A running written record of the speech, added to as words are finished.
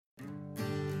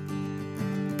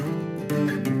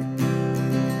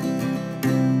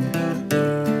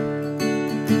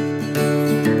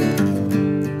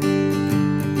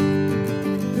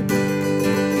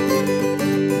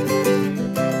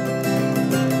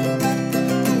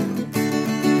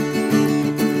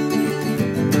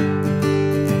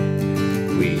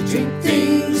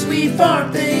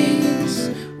Farm things,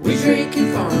 we drink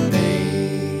and farm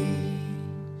things.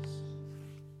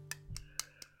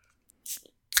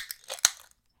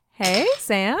 Hey,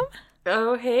 Sam.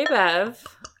 Oh, hey, Bev.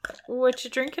 What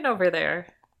you drinking over there?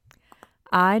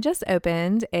 I just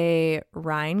opened a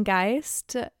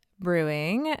Rheingeist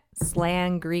Brewing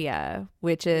Slangria,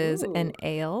 which is an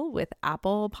ale with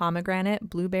apple, pomegranate,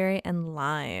 blueberry, and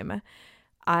lime.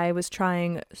 I was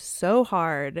trying so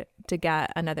hard to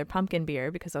get another pumpkin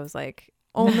beer because I was like,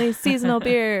 only seasonal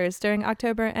beers during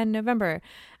October and November.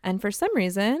 And for some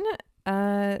reason,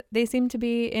 they seem to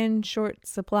be in short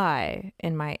supply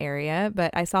in my area.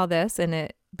 But I saw this and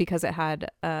it, because it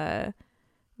had,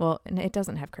 well, it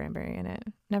doesn't have cranberry in it.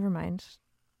 Never mind.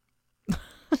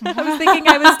 I was thinking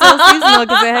I was still seasonal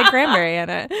because it had cranberry in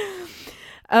it.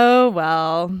 Oh,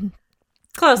 well.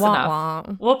 Close Wah, enough. wah.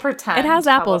 We'll pretend. It has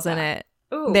How apples about in that? it.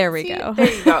 Ooh, There we see? go. There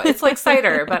you go. It's like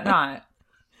cider, but not.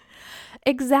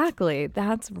 Exactly.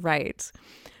 That's right.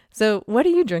 So what are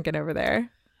you drinking over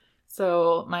there?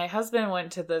 So my husband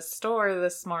went to the store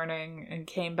this morning and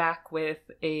came back with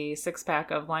a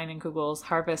 6-pack of Leinenkugel's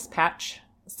Harvest Patch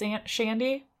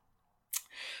Shandy,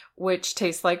 which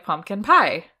tastes like pumpkin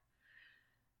pie.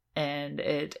 And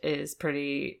it is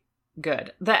pretty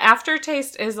good. The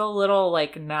aftertaste is a little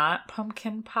like not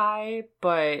pumpkin pie,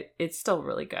 but it's still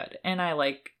really good. And I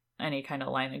like any kind of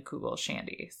Leinenkugel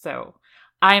shandy. So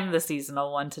I'm the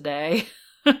seasonal one today.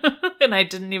 And I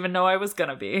didn't even know I was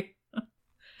going to be.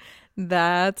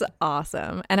 That's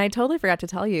awesome. And I totally forgot to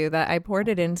tell you that I poured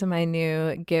it into my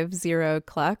new Give Zero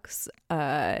Clucks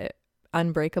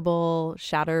unbreakable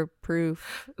shatterproof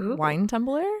wine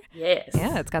tumbler. Yes.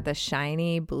 Yeah, it's got the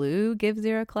shiny blue Give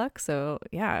Zero Cluck. So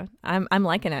yeah, I'm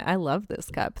liking it. I love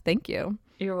this cup. Thank you.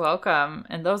 You're welcome.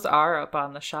 And those are up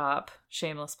on the shop.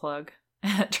 Shameless plug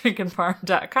at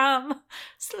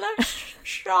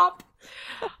drinkinfarm.com/shop.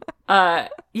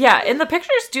 Yeah, and the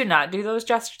pictures do not do those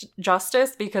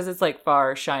justice because it's like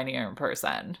far shinier in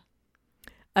person.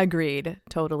 Agreed.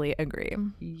 Totally agree.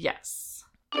 Yes.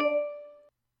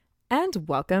 And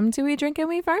welcome to We Drink and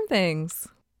We Farm Things.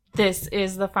 This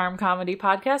is the farm comedy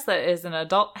podcast that is an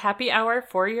adult happy hour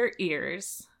for your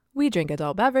ears. We drink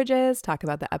adult beverages, talk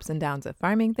about the ups and downs of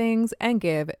farming things, and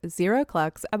give zero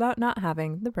clucks about not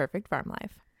having the perfect farm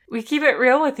life. We keep it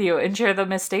real with you and share the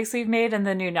mistakes we've made and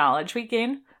the new knowledge we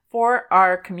gain for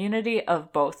our community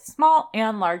of both small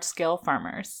and large-scale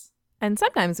farmers. And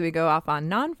sometimes we go off on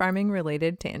non-farming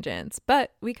related tangents,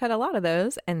 but we cut a lot of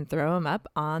those and throw them up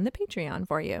on the Patreon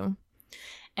for you.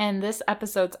 And this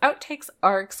episode's outtakes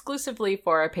are exclusively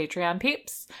for our Patreon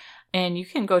peeps. And you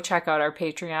can go check out our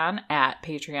Patreon at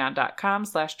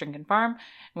patreon.com/drinkinfarm.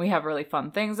 We have really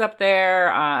fun things up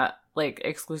there, like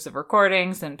exclusive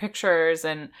recordings and pictures.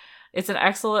 And it's an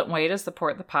excellent way to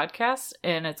support the podcast.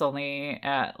 And it's only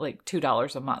at like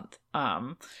 $2 a month.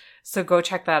 So go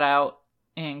check that out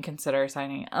and consider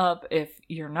signing up if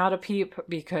you're not a peep,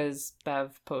 because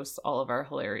Bev posts all of our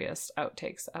hilarious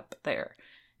outtakes up there.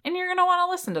 And you're going to want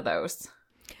to listen to those.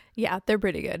 Yeah, they're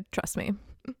pretty good. Trust me.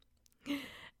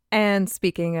 And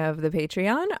speaking of the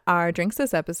Patreon, our drinks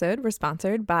this episode were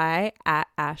sponsored by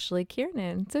 @Ashley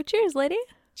Kiernan. So cheers, lady.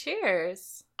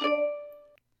 Cheers.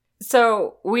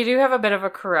 So we do have a bit of a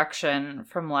correction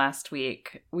from last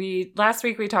week. Last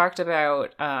week we talked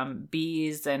about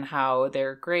bees and how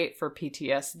they're great for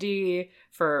PTSD,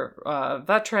 for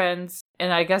veterans.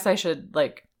 And I guess I should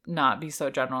not be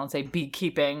so general and say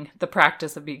beekeeping, the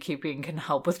practice of beekeeping can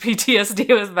help with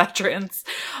PTSD with veterans.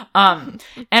 And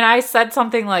I said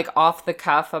something off the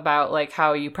cuff about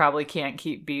how you probably can't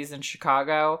keep bees in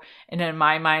Chicago. And in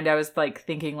my mind, I was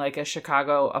thinking a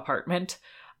Chicago apartment.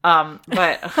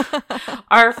 But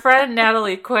our friend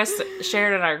Natalie Quist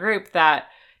shared in our group that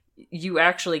you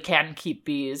actually can keep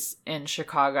bees in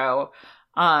Chicago.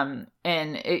 And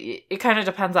it kind of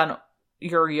depends on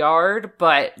your yard,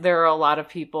 but there are a lot of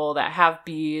people that have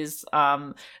bees.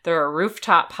 There are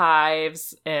rooftop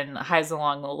hives and hives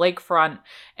along the lakefront.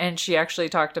 And she actually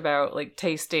talked about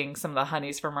tasting some of the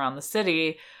honeys from around the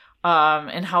city,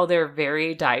 and how they're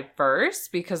very diverse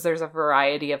because there's a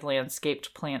variety of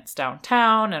landscaped plants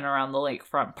downtown and around the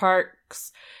lakefront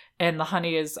parks. And the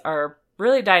honeys are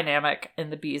really dynamic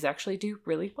and the bees actually do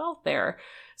really well there.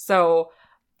 So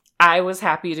I was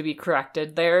happy to be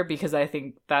corrected there because I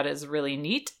think that is really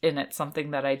neat and it's something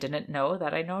that I didn't know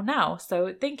that I know now.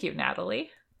 So thank you,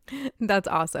 Natalie. That's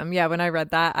awesome. Yeah, when I read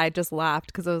that, I just laughed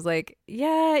because I was like,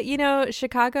 yeah,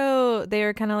 Chicago,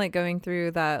 they're kind of like going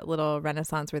through that little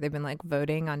renaissance where they've been like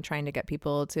voting on trying to get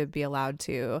people to be allowed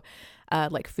to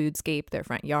like foodscape their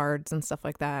front yards and stuff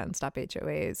like that and stop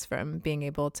HOAs from being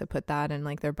able to put that in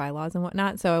like their bylaws and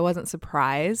whatnot. So I wasn't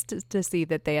surprised to see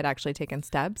that they had actually taken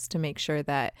steps to make sure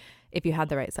that if you had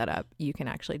the right setup, you can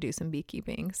actually do some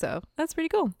beekeeping. So that's pretty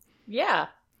cool. Yeah.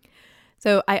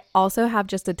 So I also have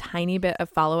just a tiny bit of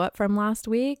follow-up from last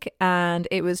week, and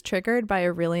it was triggered by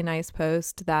a really nice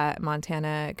post that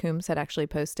Montana Coombs had actually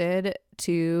posted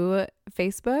to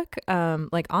Facebook,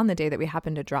 like on the day that we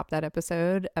happened to drop that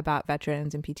episode about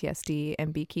veterans and PTSD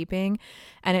and beekeeping.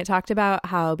 And it talked about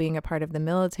how being a part of the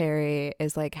military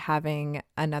is like having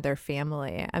another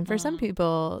family. And for some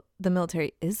people, the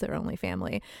military is their only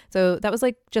family. So that was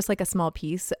like just like a small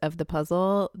piece of the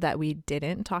puzzle that we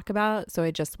didn't talk about. So I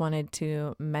just wanted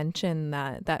to mention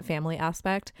that that family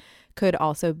aspect could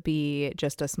also be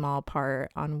just a small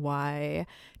part on why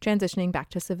transitioning back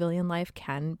to civilian life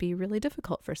can be really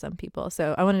difficult for some people.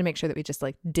 So I wanted to make sure that we just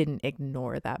like didn't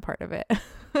ignore that part of it.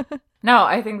 No,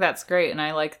 I think that's great. And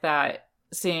I like that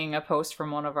seeing a post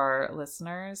from one of our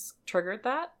listeners triggered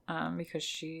that because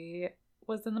she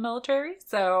was in the military.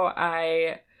 So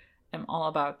I am all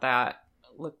about that.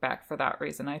 Look back for that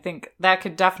reason. I think that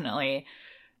could definitely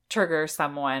trigger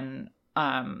someone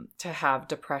to have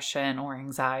depression or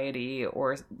anxiety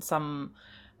or some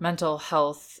mental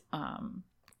health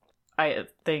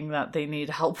thing that they need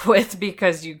help with,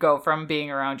 because you go from being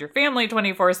around your family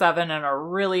 24/7 in a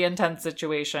really intense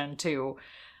situation to,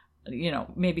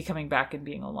 maybe coming back and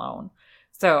being alone.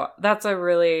 So that's a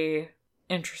really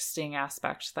interesting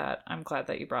aspect that I'm glad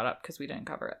that you brought up because we didn't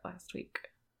cover it last week.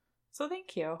 So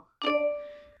thank you.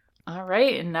 All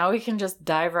right, and now we can just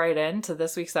dive right into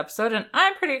this week's episode, and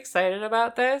I'm pretty excited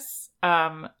about this,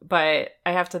 but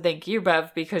I have to thank you,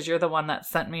 Bev, because you're the one that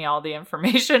sent me all the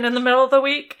information in the middle of the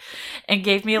week and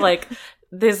gave me, like,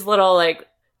 these little, like,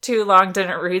 too long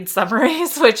didn't read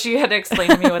summaries, which you had to explain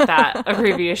to me what that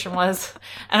abbreviation was,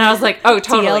 and I was like, oh,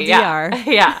 totally, TLDR.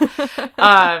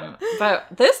 yeah. But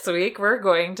this week, we're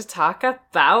going to talk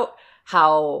about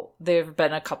how there have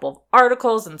been a couple of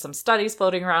articles and some studies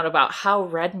floating around about how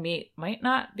red meat might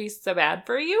not be so bad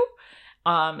for you.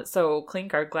 So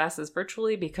clink our glasses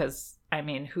virtually because, I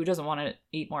mean, who doesn't want to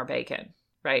eat more bacon,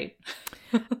 right?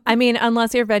 I mean,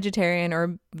 unless you're vegetarian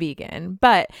or vegan.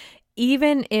 But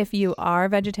even if you are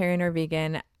vegetarian or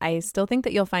vegan, I still think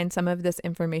that you'll find some of this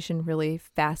information really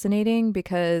fascinating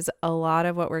because a lot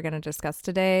of what we're going to discuss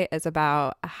today is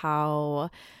about how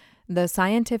the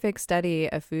scientific study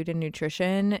of food and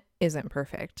nutrition isn't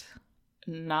perfect.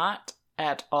 Not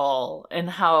at all. And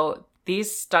how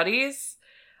these studies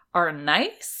are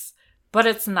nice, but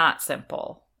it's not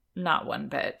simple. Not one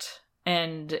bit.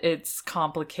 And it's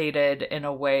complicated in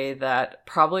a way that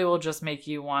probably will just make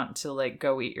you want to, like,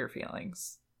 go eat your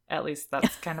feelings. At least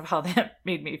that's kind of how that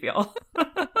made me feel.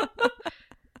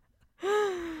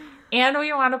 And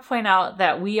we want to point out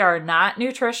that we are not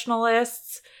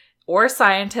nutritionalists or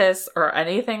scientists or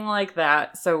anything like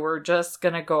that. So we're just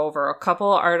going to go over a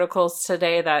couple of articles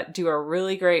today that do a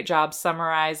really great job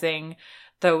summarizing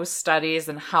those studies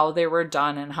and how they were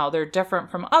done and how they're different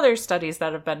from other studies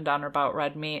that have been done about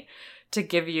red meat to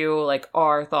give you, like,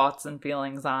 our thoughts and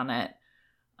feelings on it.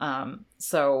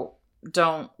 So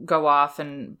don't go off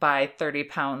and buy 30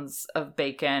 pounds of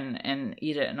bacon and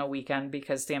eat it in a weekend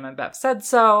because Sam and Bev said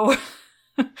so.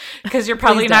 Because you're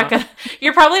probably not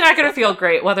gonna feel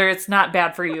great, whether it's not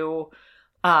bad for you,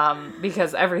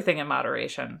 because everything in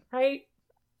moderation, right?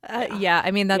 Yeah,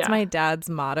 I mean that's my dad's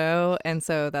motto, and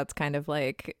so that's kind of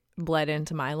like bled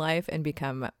into my life and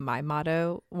become my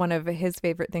motto. One of his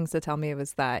favorite things to tell me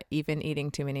was that even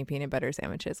eating too many peanut butter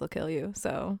sandwiches will kill you.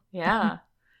 So yeah,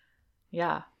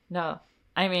 no,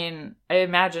 I mean, I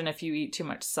imagine if you eat too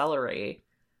much celery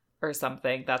or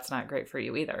something, that's not great for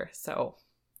you either. So.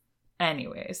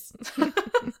 Anyways.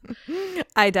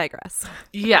 I digress.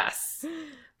 Yes.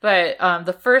 But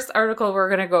the first article we're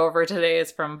going to go over today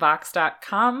is from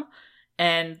Vox.com,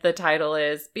 and the title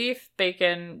is Beef,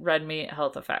 Bacon, Red Meat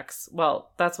Health Effects. Well,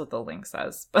 that's what the link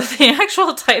says. But the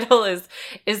actual title is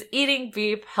Eating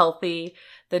Beef Healthy?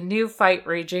 The New Fight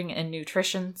Raging in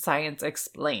Nutrition Science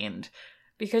Explained.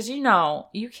 Because, you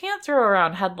can't throw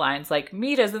around headlines like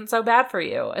meat isn't so bad for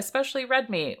you, especially red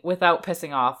meat, without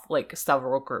pissing off like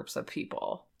several groups of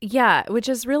people. Yeah, which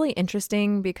is really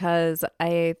interesting because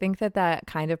I think that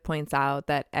kind of points out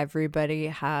that everybody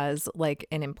has like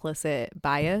an implicit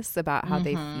bias about how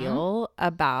they feel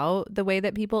about the way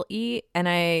that people eat. And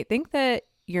I think that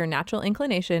your natural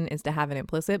inclination is to have an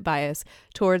implicit bias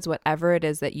towards whatever it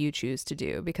is that you choose to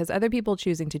do, because other people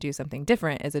choosing to do something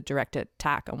different is a direct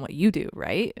attack on what you do,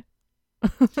 right?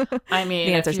 I mean,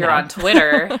 The if answer's you're no. on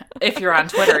Twitter,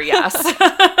 yes.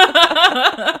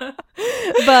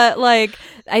 But like,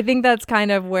 I think that's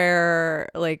kind of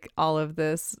where like all of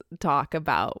this talk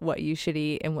about what you should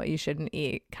eat and what you shouldn't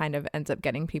eat kind of ends up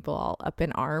getting people all up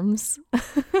in arms.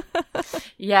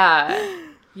 Yeah.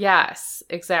 Yes,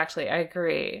 exactly. I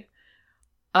agree.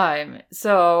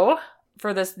 So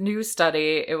for this new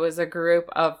study, it was a group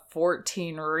of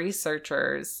 14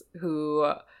 researchers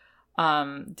who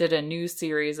did a new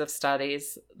series of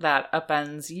studies that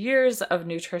upends years of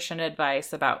nutrition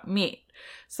advice about meat.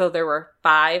 So there were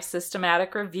 5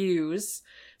 systematic reviews.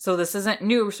 So this isn't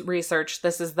new research.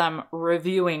 This is them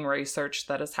reviewing research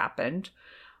that has happened.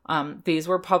 These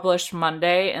were published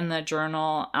Monday in the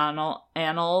journal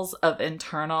Annals of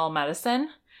Internal Medicine.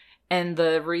 And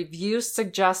the reviews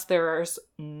suggest there's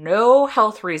no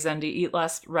health reason to eat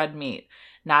less red meat.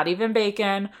 Not even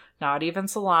bacon, not even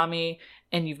salami.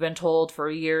 And you've been told for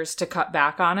years to cut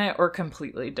back on it or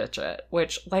completely ditch it.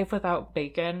 Which, life without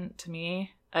bacon, to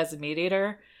me, as a meat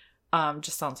eater,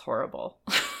 just sounds horrible.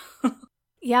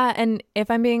 Yeah, and if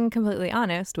I'm being completely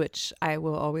honest, which I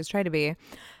will always try to be,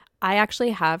 I actually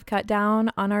have cut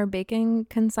down on our bacon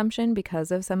consumption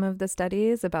because of some of the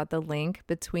studies about the link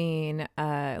between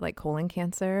like colon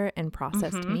cancer and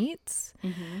processed meats.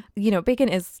 You know, bacon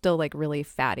is still like really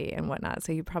fatty and whatnot,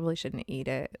 so you probably shouldn't eat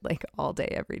it like all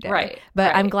day, every day. Right.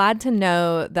 But I'm glad to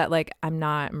know that like I'm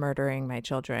not murdering my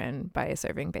children by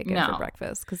serving bacon for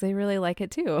breakfast, because they really like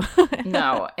it too.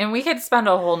 No. And we could spend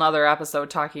a whole nother episode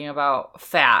talking about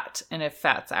fat and if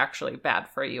fat's actually bad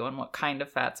for you and what kind of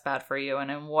fat's bad for you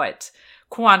and in what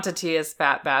quantity is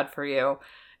fat bad for you,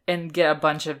 and get a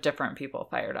bunch of different people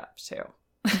fired up too.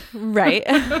 Right.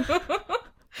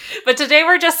 But today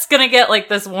we're just going to get like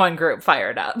this one group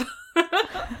fired up.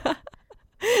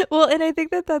 Well, and I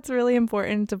think that that's really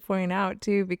important to point out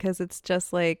too, because it's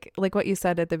just like what you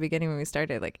said at the beginning when we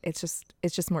started, like it's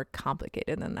just more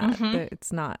complicated than that.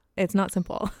 It's not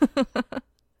simple.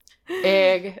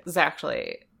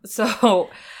 Exactly. So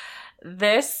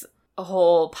this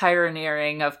whole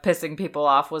pioneering of pissing people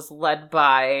off was led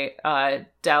by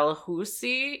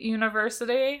Dalhousie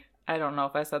University. I don't know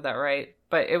if I said that right,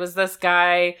 but it was this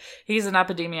guy. He's an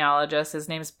epidemiologist. His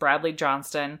name's Bradley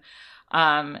Johnston.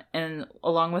 And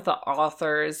along with the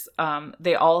authors,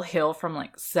 they all hail from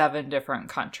like 7 different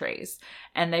countries.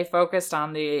 And they focused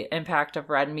on the impact of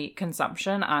red meat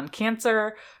consumption on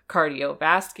cancer,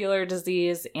 cardiovascular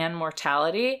disease, and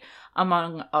mortality,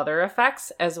 among other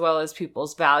effects, as well as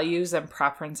people's values and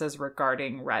preferences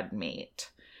regarding red meat.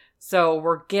 So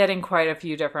we're getting quite a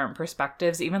few different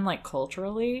perspectives, even like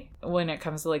culturally, when it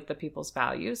comes to like the people's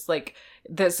values. Like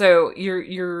so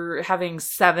you're having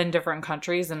 7 different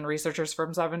countries and researchers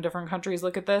from 7 different countries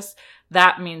look at this.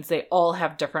 That means they all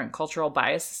have different cultural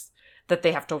bias that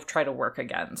they have to try to work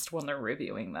against when they're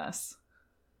reviewing this.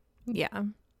 Yeah.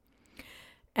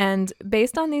 And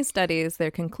based on these studies,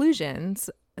 their conclusions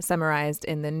summarized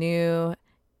in the new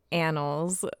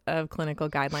Annals of Clinical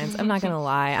Guidelines. I'm not going to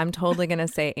lie. I'm totally going to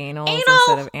say annals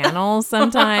instead of annals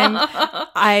sometime.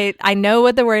 I know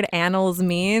what the word annals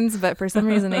means, but for some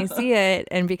reason I see it,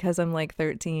 and because I'm like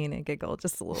 13, I giggle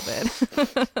just a little bit.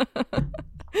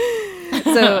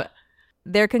 So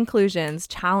their conclusions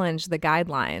challenge the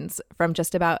guidelines from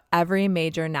just about every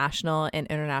major national and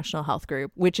international health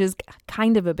group, which is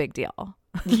kind of a big deal.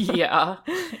 Yeah.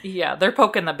 They're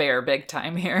poking the bear big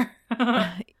time here.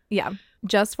 Yeah.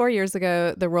 Just 4 years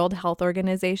ago, the World Health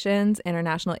Organization's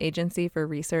International Agency for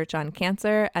Research on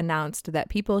Cancer announced that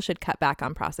people should cut back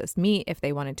on processed meat if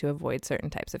they wanted to avoid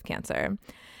certain types of cancer.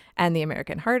 And the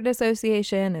American Heart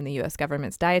Association and the U.S.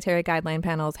 government's dietary guideline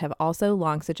panels have also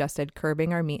long suggested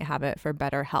curbing our meat habit for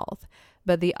better health.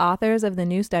 But the authors of the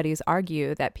new studies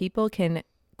argue that people can,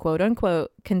 quote unquote,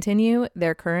 continue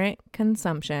their current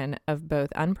consumption of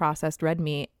both unprocessed red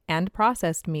meat and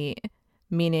processed meat,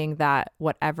 meaning that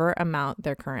whatever amount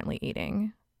they're currently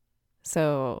eating.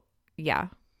 So, yeah.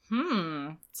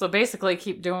 So basically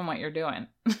keep doing what you're doing.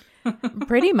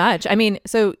 Pretty much. I mean,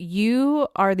 so you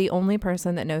are the only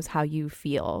person that knows how you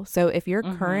feel. So if your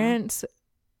current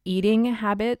eating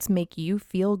habits make you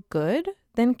feel good,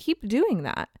 then keep doing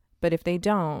that. But if they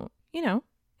don't,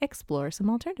 explore some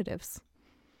alternatives.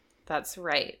 That's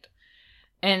right.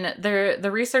 And the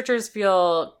researchers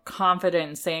feel confident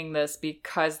in saying this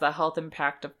because the health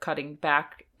impact of cutting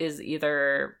back is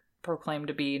either proclaimed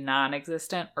to be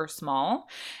non-existent or small.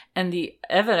 And the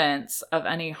evidence of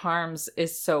any harms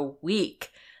is so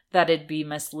weak that it'd be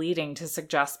misleading to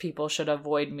suggest people should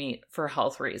avoid meat for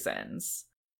health reasons.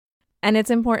 And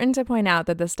it's important to point out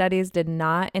that the studies did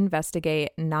not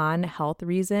investigate non-health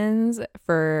reasons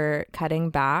for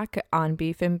cutting back on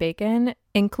beef and bacon,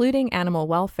 including animal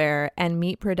welfare and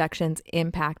meat production's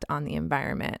impact on the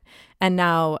environment. And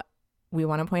now we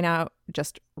want to point out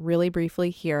just really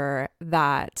briefly here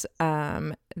that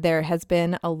there has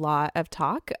been a lot of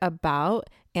talk about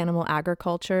animal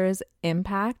agriculture's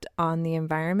impact on the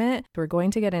environment. We're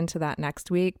going to get into that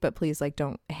next week, but please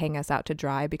don't hang us out to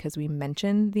dry because we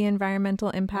mentioned the environmental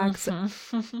impacts.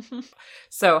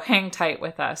 So hang tight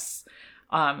with us.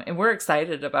 And we're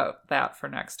excited about that for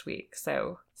next week.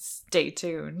 So stay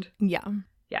tuned. Yeah.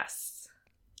 Yes.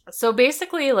 So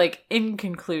basically, in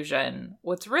conclusion,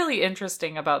 what's really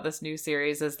interesting about this new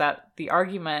series is that the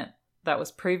argument that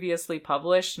was previously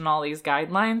published in all these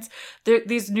guidelines,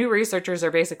 these new researchers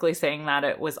are basically saying that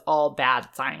it was all bad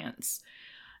science.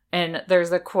 And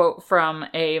there's a quote from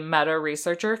a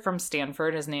meta-researcher from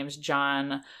Stanford. His name's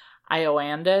John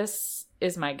Ioannidis,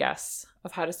 is my guess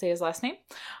of how to say his last name.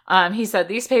 He said,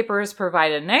 these papers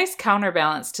provide a nice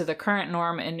counterbalance to the current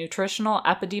norm in nutritional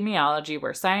epidemiology,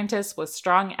 where scientists with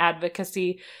strong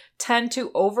advocacy tend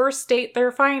to overstate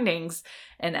their findings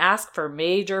and ask for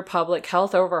major public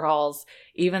health overhauls,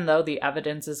 even though the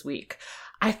evidence is weak.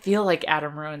 I feel like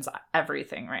Adam ruins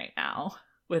everything right now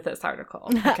with this article.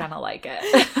 I kind of like it.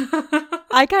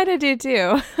 I kind of do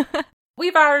too.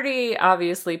 We've already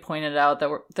obviously pointed out that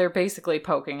they're basically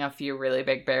poking a few really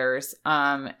big bears.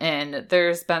 And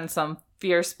there's been some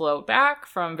fierce blowback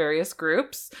from various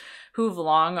groups who've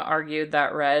long argued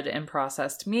that red and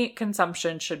processed meat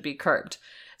consumption should be curbed.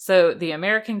 So the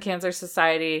American Cancer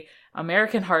Society,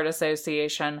 American Heart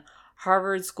Association,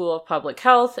 Harvard School of Public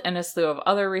Health, and a slew of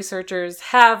other researchers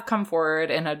have come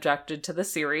forward and objected to the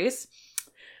series.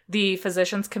 The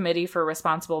Physicians Committee for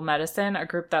Responsible Medicine, a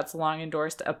group that's long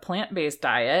endorsed a plant-based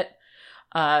diet,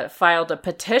 filed a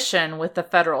petition with the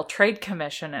Federal Trade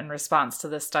Commission in response to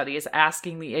the studies,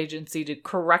 asking the agency to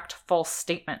correct false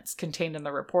statements contained in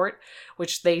the report,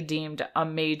 which they deemed a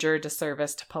major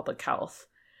disservice to public health.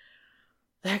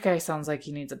 That guy sounds like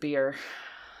he needs a beer.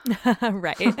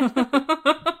 Right.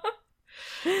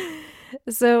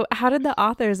 So how did the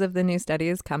authors of the new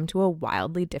studies come to a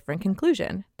wildly different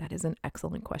conclusion? That is an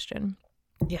excellent question.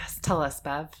 Yes, tell us,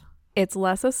 Bev. It's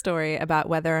less a story about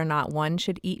whether or not one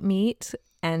should eat meat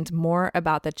and more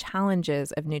about the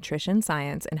challenges of nutrition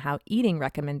science and how eating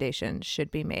recommendations should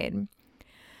be made.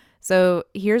 So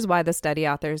here's why the study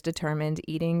authors determined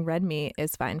eating red meat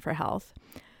is fine for health.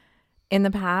 In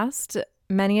the past,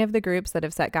 many of the groups that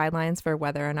have set guidelines for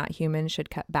whether or not humans should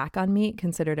cut back on meat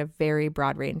considered a very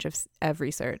broad range of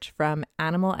research, from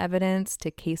animal evidence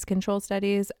to case control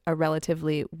studies, a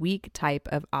relatively weak type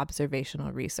of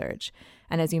observational research.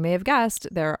 And as you may have guessed,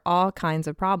 there are all kinds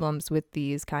of problems with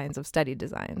these kinds of study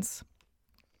designs.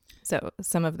 So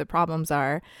some of the problems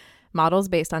are models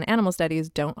based on animal studies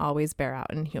don't always bear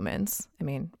out in humans. I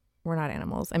mean, we're not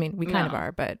animals. I mean, we kind of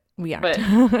are, but we aren't.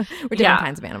 We're different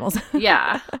kinds of animals.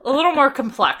 Yeah. A little more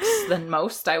complex than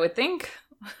most, I would think.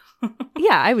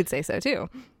 Yeah, I would say so too.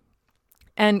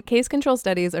 And case control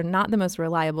studies are not the most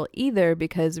reliable either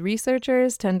because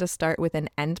researchers tend to start with an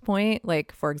endpoint.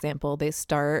 Like, for example, they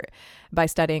start by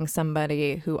studying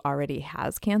somebody who already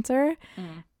has cancer.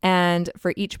 And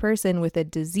for each person with a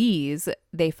disease,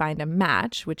 they find a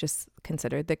match, which is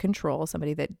considered the control,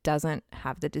 somebody that doesn't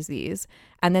have the disease.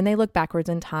 And then they look backwards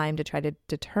in time to try to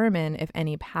determine if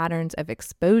any patterns of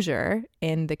exposure,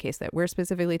 in the case that we're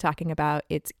specifically talking about,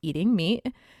 it's eating meat,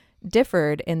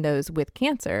 differed in those with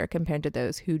cancer compared to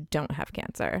those who don't have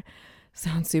cancer.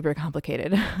 Sounds super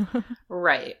complicated.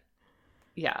 Right.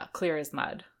 Yeah, clear as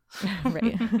mud.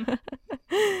 Right.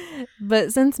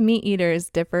 But since meat eaters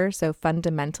differ so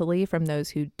fundamentally from those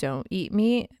who don't eat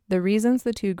meat, the reasons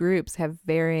the two groups have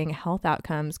varying health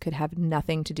outcomes could have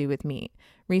nothing to do with meat.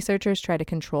 Researchers try to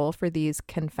control for these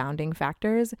confounding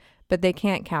factors, but they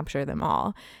can't capture them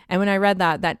all. And when I read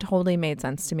that, that totally made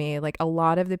sense to me. Like, a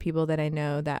lot of the people that I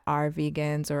know that are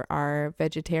vegans or are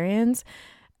vegetarians,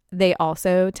 they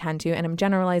also tend to, and I'm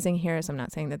generalizing here, so I'm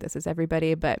not saying that this is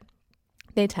everybody, but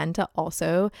they tend to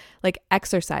also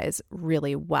exercise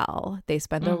really well. They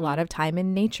spend a lot of time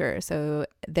in nature, so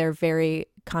they're very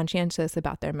conscientious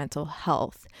about their mental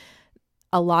health.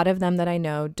 A lot of them that I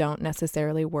know don't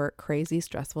necessarily work crazy,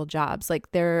 stressful jobs.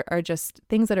 Like, there are just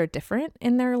things that are different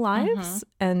in their lives.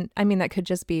 And I mean, that could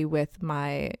just be with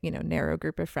my, narrow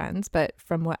group of friends. But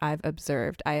from what I've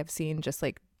observed, I have seen just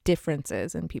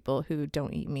differences in people who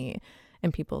don't eat meat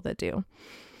and people that do.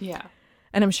 Yeah.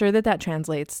 And I'm sure that that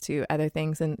translates to other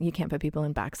things, and you can't put people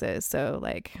in boxes. So,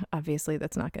 like, obviously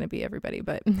that's not going to be everybody,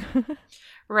 but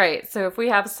Right. So if we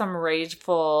have some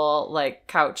rageful, like,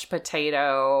 couch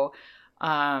potato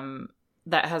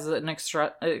that has an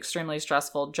extremely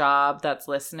stressful job that's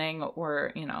listening,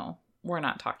 we're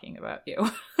not talking about you.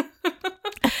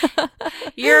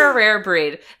 You're a rare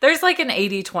breed. There's like an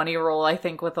 80-20 rule, I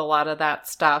think, with a lot of that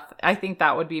stuff. I think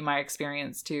that would be my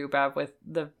experience too, Bev, with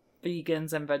the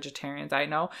vegans and vegetarians I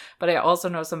know. But I also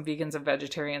know some vegans and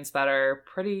vegetarians that are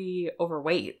pretty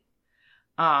overweight.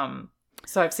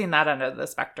 So I've seen that end of the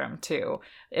spectrum too.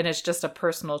 And it's just a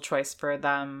personal choice for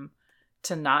them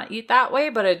to not eat that way.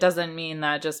 But it doesn't mean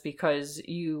that just because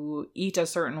you eat a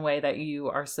certain way that you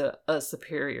are a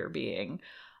superior being.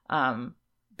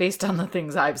 Based on the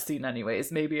things I've seen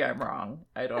anyways. Maybe I'm wrong.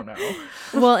 I don't know.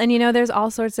 Well, and there's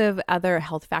all sorts of other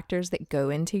health factors that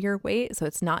go into your weight. So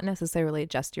it's not necessarily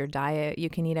just your diet. You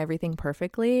can eat everything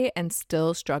perfectly and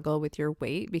still struggle with your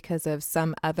weight because of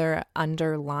some other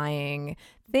underlying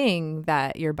thing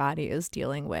that your body is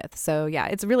dealing with. So yeah,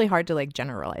 it's really hard to like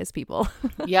generalize people.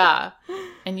 Yeah.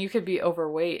 And you could be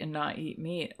overweight and not eat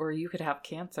meat, or you could have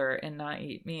cancer and not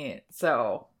eat meat.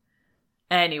 So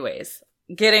anyways,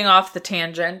 getting off the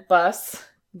tangent bus,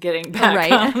 getting back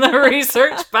on the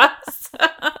research bus.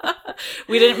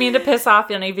 We didn't mean to piss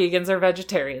off any vegans or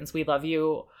vegetarians. We love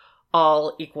you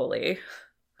all equally.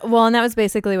 Well, and that was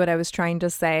basically what I was trying to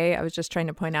say. I was just trying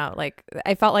to point out, like,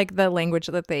 I felt like the language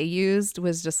that they used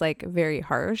was just like very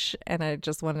harsh. And I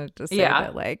just wanted to say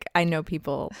that, like, I know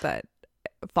people that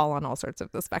fall on all sorts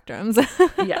of the spectrums.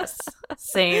 Yes.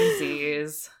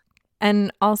 Samesies.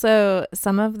 And also,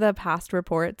 some of the past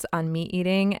reports on meat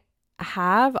eating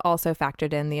have also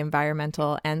factored in the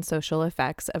environmental and social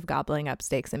effects of gobbling up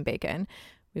steaks and bacon.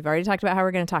 We've already talked about how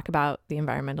we're going to talk about the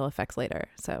environmental effects later,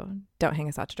 so don't hang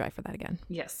us out to dry for that again.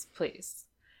 Yes, please.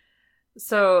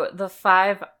 So the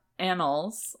 5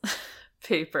 Annals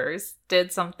papers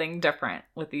did something different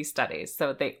with these studies.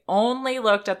 So they only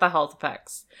looked at the health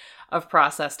effects of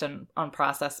processed and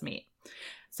unprocessed meat.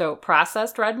 So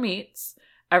processed red meats,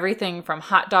 everything from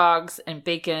hot dogs and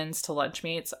bacons to lunch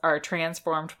meats, are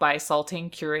transformed by salting,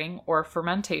 curing, or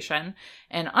fermentation,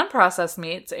 and unprocessed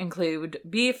meats include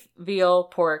beef, veal,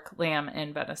 pork, lamb,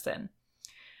 and venison.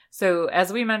 So,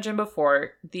 as we mentioned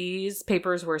before, these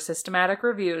papers were systematic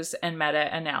reviews and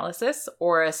meta-analysis,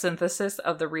 or a synthesis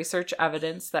of the research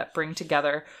evidence that bring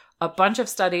together a bunch of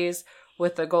studies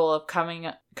with the goal of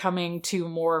coming to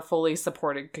more fully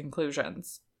supported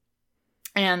conclusions.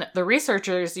 And the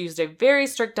researchers used a very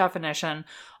strict definition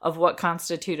of what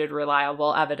constituted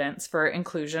reliable evidence for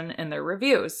inclusion in their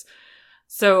reviews.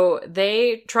 So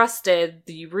they trusted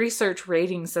the research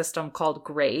rating system called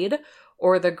GRADE,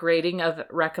 or the Grading of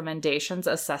Recommendations,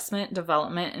 Assessment,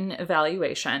 Development, and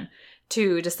Evaluation,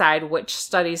 to decide which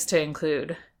studies to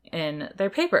include in their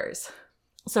papers.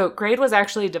 So GRADE was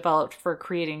actually developed for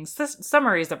creating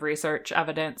summaries of research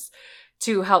evidence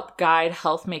to help guide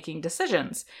health-making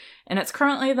decisions. And it's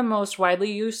currently the most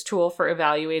widely used tool for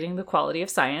evaluating the quality of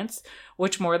science,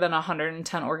 with more than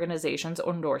 110 organizations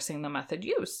endorsing the method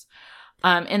use.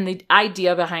 And the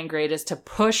idea behind GRADE is to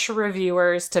push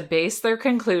reviewers to base their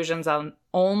conclusions on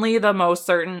only the most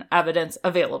certain evidence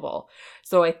available.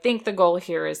 So I think the goal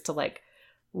here is to like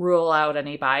rule out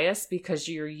any bias, because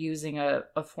you're using a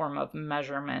form of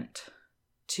measurement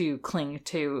to cling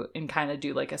to and kind of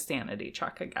do like a sanity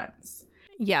check against.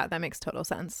 Yeah, that makes total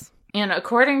sense. And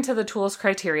according to the tool's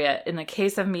criteria, in the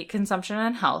case of meat consumption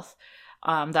and health,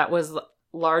 that was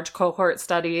large cohort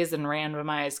studies and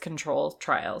randomized control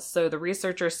trials. So the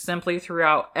researchers simply threw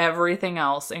out everything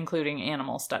else, including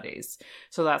animal studies.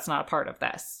 So that's not a part of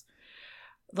this.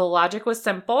 The logic was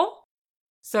simple.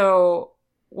 So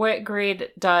what GRADE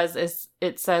does is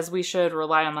it says we should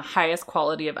rely on the highest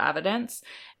quality of evidence.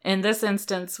 In this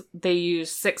instance, they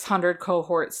use 600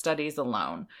 cohort studies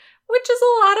alone, which is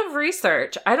a lot of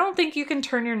research. I don't think you can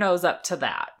turn your nose up to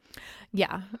that.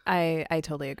 Yeah, I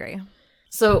totally agree.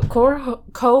 So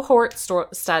cohort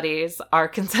studies are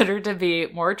considered to be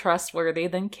more trustworthy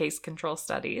than case control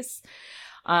studies.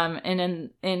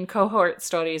 And in cohort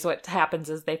studies, what happens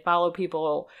is they follow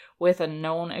people with a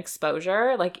known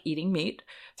exposure, like eating meat,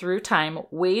 through time,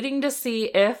 waiting to see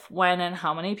if, when, and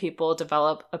how many people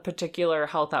develop a particular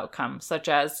health outcome, such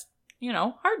as,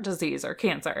 heart disease or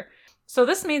cancer. So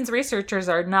this means researchers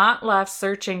are not left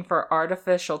searching for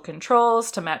artificial controls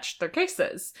to match their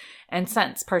cases. And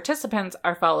since participants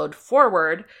are followed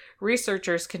forward,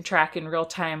 researchers can track in real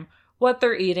time what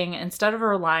they're eating instead of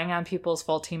relying on people's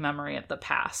faulty memory of the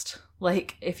past.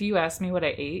 Like, if you ask me what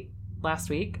I ate last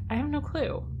week, I have no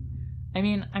clue. I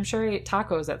mean, I'm sure I ate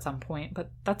tacos at some point,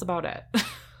 but that's about it.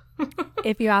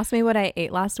 If you asked me what I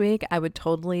ate last week, I would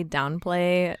totally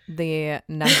downplay the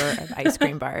number of ice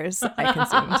cream bars I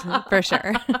consumed, for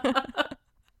sure.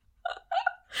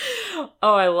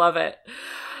 Oh, I love it.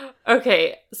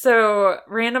 Okay, so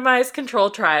randomized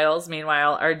controlled trials,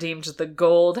 meanwhile, are deemed the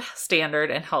gold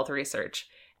standard in health research.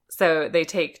 So they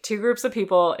take 2 groups of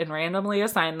people and randomly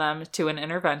assign them to an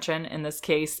intervention. In this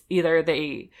case, either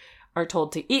they are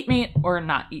told to eat meat or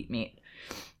not eat meat.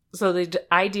 So the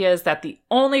idea is that the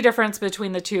only difference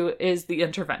between the two is the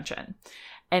intervention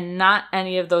and not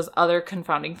any of those other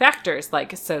confounding factors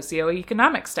like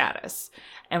socioeconomic status.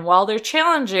 And while they're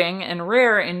challenging and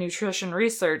rare in nutrition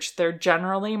research, they're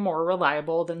generally more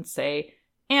reliable than, say,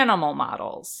 animal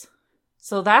models.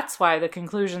 So that's why the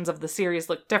conclusions of the series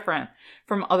look different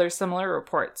from other similar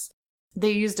reports.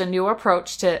 They used a new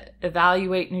approach to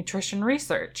evaluate nutrition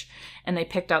research, and they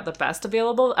picked out the best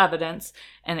available evidence,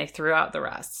 and they threw out the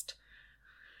rest.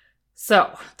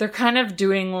 So they're kind of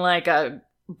doing like a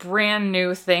brand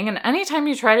new thing. And anytime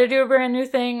you try to do a brand new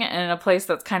thing in a place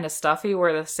that's kind of stuffy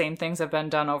where the same things have been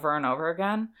done over and over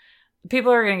again,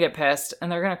 people are going to get pissed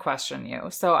and they're going to question you.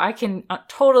 So I can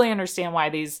totally understand why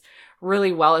these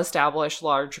really well-established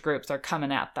large groups are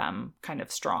coming at them kind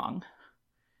of strong.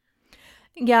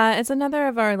 Yeah, it's another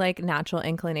of our like natural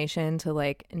inclination to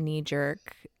like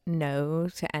knee-jerk no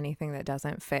to anything that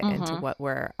doesn't fit into what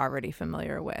we're already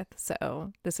familiar with.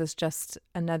 So this is just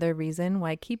another reason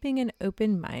why keeping an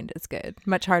open mind is good.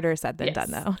 Much harder said than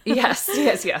done, though. Yes.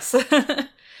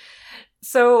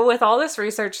 So with all this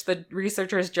research, the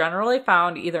researchers generally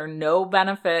found either no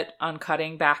benefit on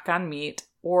cutting back on meat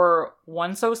or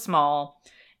one so small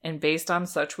and based on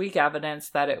such weak evidence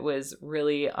that it was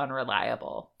really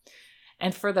unreliable.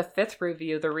 And for the 5th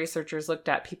review, the researchers looked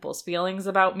at people's feelings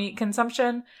about meat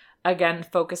consumption, again,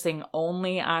 focusing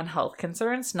only on health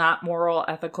concerns, not moral,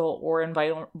 ethical, or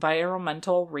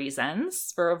environmental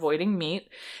reasons for avoiding meat.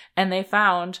 And they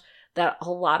found that a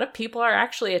lot of people are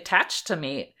actually attached to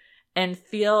meat and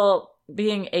feel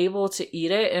being able to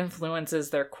eat it influences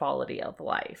their quality of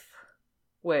life,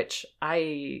 which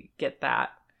I get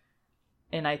that.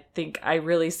 And I think I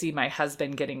really see my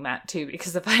husband getting that too,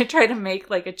 because if I try to make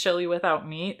like a chili without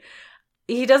meat,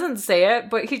 he doesn't say it,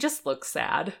 but he just looks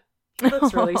sad. He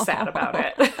looks really sad about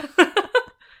it.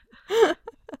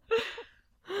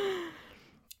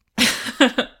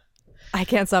 I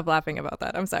can't stop laughing about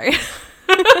that. I'm sorry.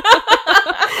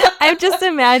 I'm just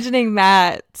imagining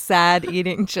Matt sad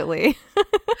eating chili.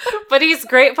 But he's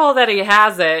grateful that he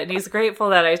has it, and he's grateful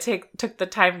that I took the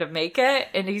time to make it,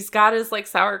 and he's got his like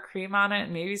sour cream on it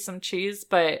and maybe some cheese,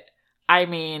 but I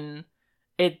mean,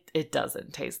 it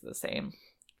doesn't taste the same.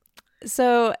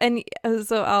 So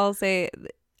I'll say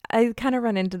I kind of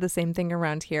run into the same thing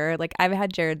around here. Like I've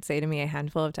had Jared say to me a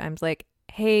handful of times, like,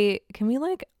 hey, can we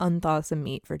like unthaw some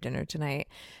meat for dinner tonight?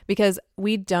 Because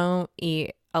we don't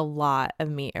eat a lot of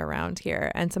meat around here.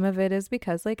 And some of it is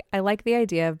because like I like the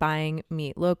idea of buying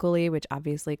meat locally, which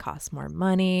obviously costs more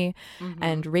money,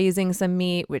 and raising some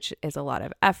meat, which is a lot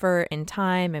of effort and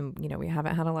time. And, you know, we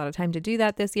haven't had a lot of time to do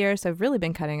that this year. So I've really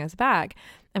been cutting us back.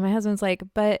 And my husband's like,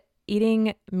 but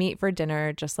eating meat for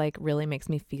dinner just like really makes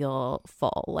me feel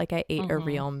full. Like I ate a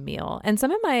real meal. And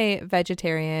some of my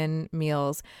vegetarian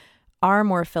meals are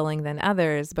more filling than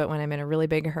others, but when I'm in a really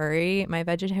big hurry, my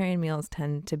vegetarian meals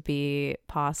tend to be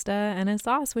pasta and a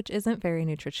sauce, which isn't very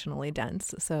nutritionally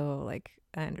dense. So like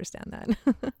I understand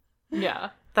that. Yeah,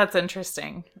 that's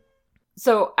interesting.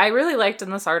 So I really liked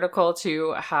in this article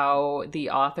too how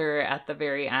the author at the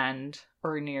very end,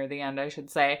 or near the end I should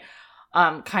say,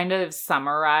 kind of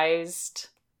summarized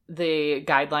the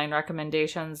guideline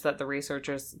recommendations that the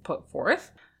researchers put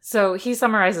forth. So he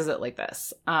summarizes it like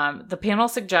this. The panel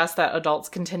suggests that adults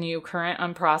continue current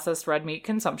unprocessed red meat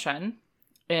consumption.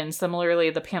 And similarly,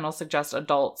 the panel suggests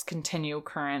adults continue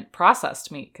current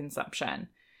processed meat consumption.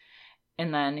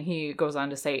 And then he goes on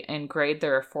to say, in grade,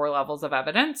 there are 4 levels of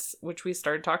evidence, which we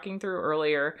started talking through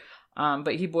earlier.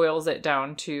 But he boils it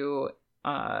down to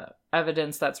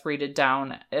evidence that's rated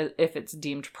down if it's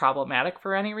deemed problematic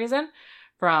for any reason,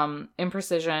 from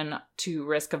imprecision to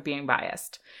risk of being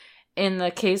biased. In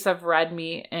the case of red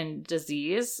meat and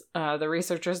disease, the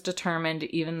researchers determined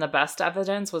even the best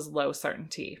evidence was low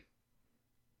certainty.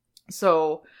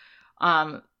 So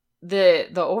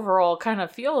the overall kind of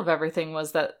feel of everything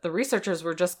was that the researchers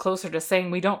were just closer to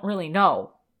saying we don't really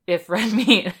know if red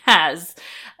meat has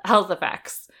health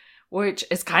effects, which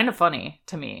is kind of funny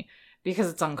to me because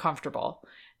it's uncomfortable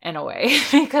in a way,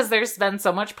 because there's been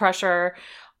so much pressure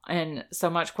and so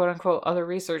much quote unquote other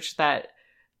research that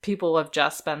people have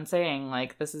just been saying,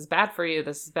 like, this is bad for you.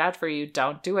 This is bad for you.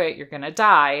 Don't do it. You're going to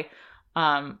die.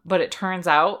 But it turns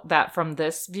out that from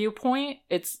this viewpoint,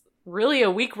 it's really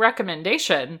a weak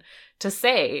recommendation to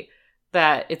say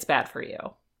that it's bad for you.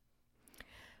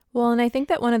 Well, and I think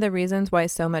that one of the reasons why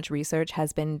so much research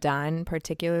has been done,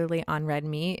 particularly on red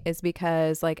meat, is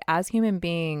because, like, as human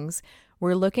beings,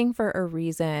 we're looking for a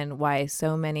reason why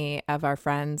so many of our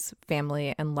friends,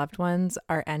 family, and loved ones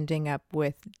are ending up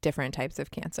with different types of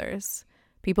cancers.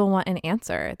 People want an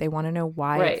answer. They want to know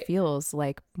why it feels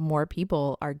like more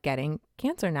people are getting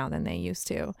cancer now than they used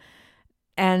to.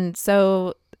 And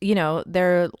so, you know,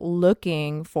 they're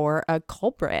looking for a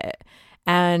culprit.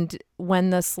 And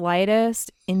when the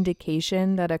slightest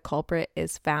indication that a culprit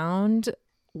was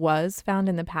found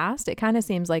in the past, it kind of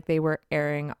seems like they were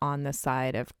erring on the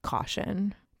side of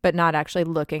caution, but not actually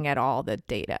looking at all the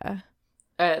data.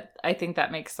 I think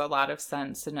that makes a lot of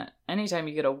sense. And anytime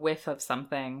you get a whiff of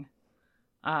something,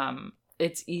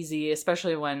 it's easy,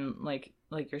 especially when, like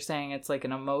you're saying, it's like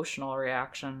an emotional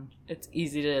reaction. It's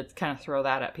easy to kind of throw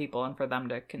that at people and for them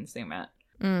to consume it.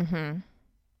 Mm-hmm.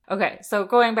 Okay, so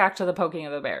going back to the poking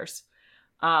of the bears.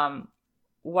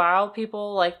 While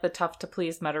people like the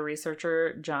tough-to-please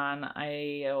meta-researcher John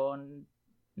Ioannidis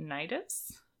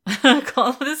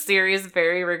called the series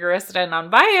very rigorous and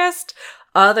unbiased,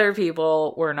 other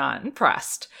people were not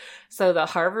impressed. So the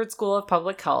Harvard School of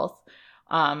Public Health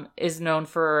is known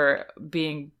for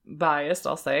being biased,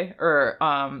 I'll say, or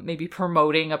maybe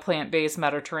promoting a plant-based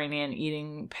Mediterranean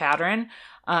eating pattern.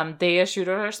 They issued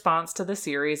a response to the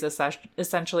series,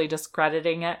 essentially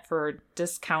discrediting it for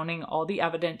discounting all the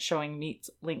evidence showing meat's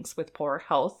links with poor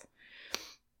health.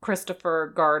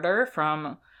 Christopher Gardner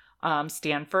from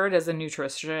Stanford is a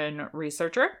nutrition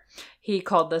researcher. He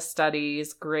called the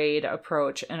study's grade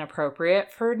approach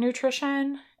inappropriate for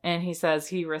nutrition, and he says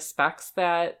he respects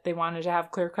that they wanted to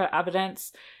have clear-cut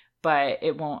evidence, but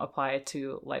it won't apply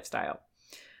to lifestyle.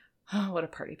 Oh, what a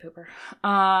party pooper.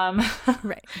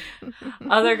 Right.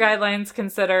 Other guidelines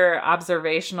consider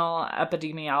observational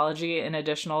epidemiology in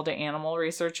addition to animal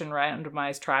research and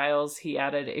randomized trials. He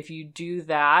added, if you do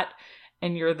that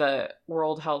and you're the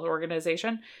World Health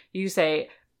Organization, you say,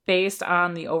 based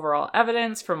on the overall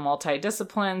evidence from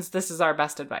multidisciplines, this is our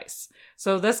best advice.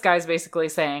 So this guy's basically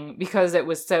saying, because it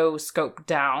was so scoped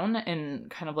down and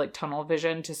kind of like tunnel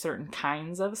vision to certain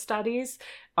kinds of studies,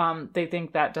 they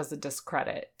think that does a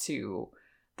discredit to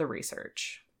the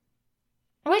research.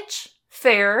 Which,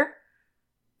 fair,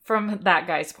 from that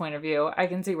guy's point of view. I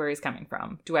can see where he's coming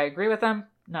from. Do I agree with him?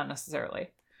 Not necessarily.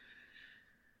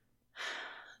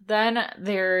 Then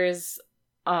there's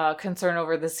concern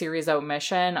over the series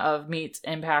omission of meat's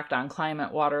impact on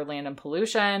climate, water, land, and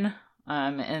pollution.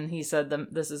 And he said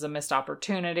this is a missed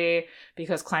opportunity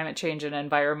because climate change and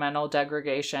environmental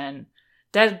degradation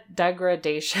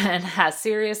has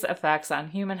serious effects on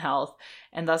human health,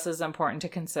 and thus is important to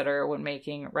consider when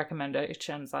making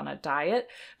recommendations on a diet.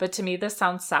 But to me, this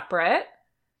sounds separate,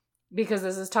 because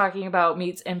this is talking about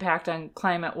meat's impact on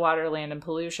climate, water, land, and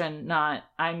pollution, not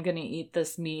I'm going to eat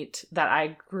this meat that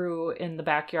I grew in the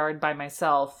backyard by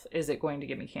myself. Is it going to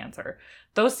give me cancer?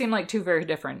 Those seem like two very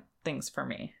different things for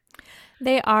me.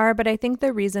 They are, but I think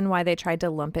the reason why they tried to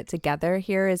lump it together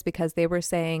here is because they were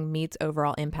saying meat's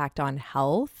overall impact on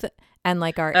health and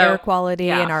like our air quality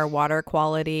and our water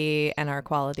quality and our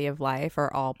quality of life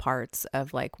are all parts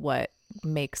of like what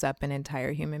makes up an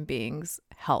entire human being's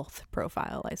health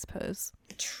profile, I suppose.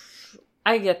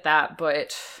 I get that,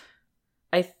 but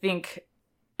I think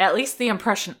at least the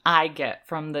impression I get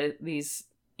from these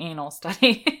anal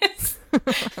studies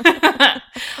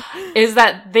is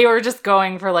that they were just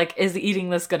going for like, is eating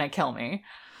this gonna kill me?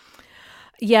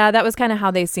 Yeah, that was kind of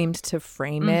how they seemed to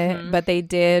frame it, but they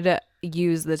did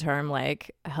use the term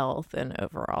like health and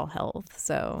overall health.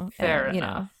 So fair enough. You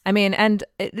know, I mean, and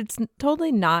it's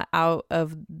totally not out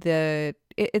of the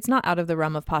it's not out of the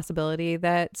realm of possibility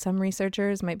that some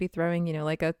researchers might be throwing, you know,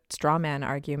 like a straw man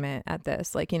argument at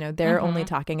this. Like, you know, they're only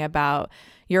talking about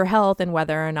your health and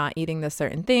whether or not eating this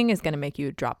certain thing is going to make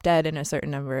you drop dead in a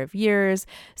certain number of years.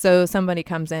 So somebody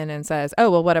comes in and says, oh,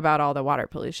 well, what about all the water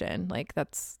pollution? Like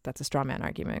that's a straw man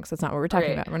argument, because that's not what we're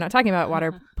talking about. We're not talking about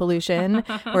water pollution.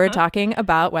 We're talking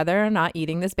about whether or not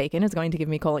eating this bacon is going to give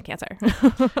me colon cancer.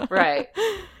 Right.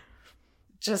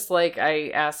 Just like I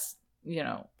asked, you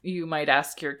know, you might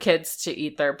ask your kids to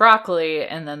eat their broccoli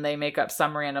and then they make up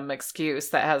some random excuse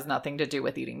that has nothing to do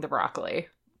with eating the broccoli.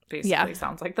 Basically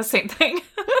sounds like the same thing.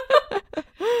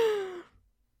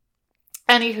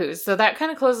 Anywho, so that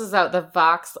kind of closes out the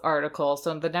Vox article.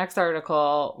 So the next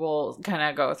article we'll kind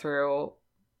of go through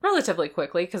relatively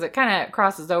quickly because it kind of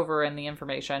crosses over in the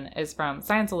information, is from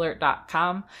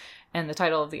sciencealert.com. And the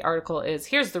title of the article is,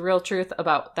 "Here's the Real Truth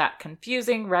About That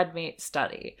Confusing Red Meat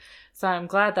Study." So I'm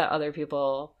glad that other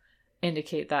people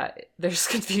indicate that there's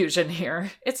confusion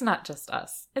here. It's not just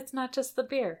us. It's not just the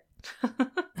beer.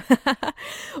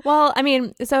 Well, I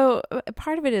mean, so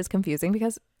part of it is confusing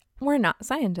because we're not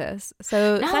scientists.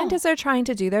 So No. scientists are trying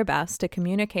to do their best to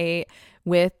communicate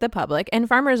with the public. And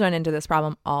farmers run into this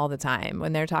problem all the time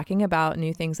when they're talking about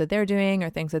new things that they're doing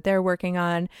or things that they're working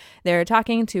on. They're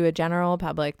talking to a general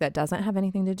public that doesn't have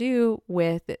anything to do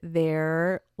with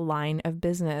their line of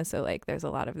business. So like there's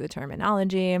a lot of the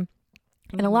terminology and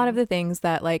a lot of the things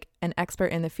that like an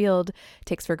expert in the field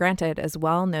takes for granted as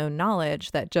well-known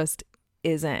knowledge that just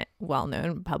isn't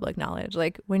well-known public knowledge.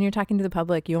 Like when you're talking to the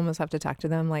public, you almost have to talk to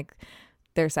them like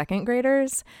they're second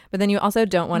graders, but then you also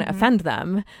don't want to offend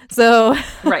them. So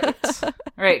Right.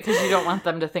 Because you don't want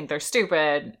them to think they're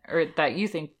stupid or that you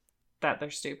think that they're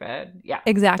stupid. Yeah.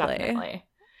 Exactly. Definitely.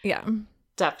 Yeah.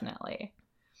 Definitely.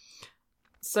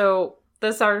 So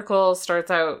this article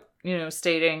starts out,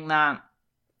 stating that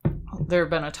there have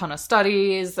been a ton of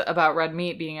studies about red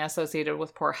meat being associated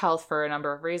with poor health for a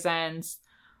number of reasons,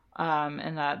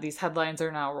 and that these headlines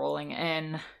are now rolling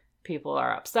in. People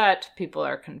are upset. People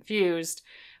are confused.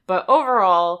 But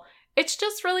overall, it's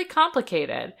just really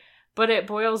complicated. But it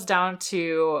boils down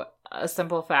to a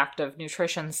simple fact of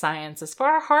nutrition science is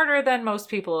far harder than most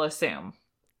people assume.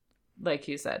 Like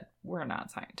you said, we're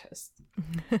not scientists.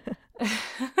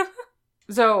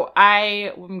 So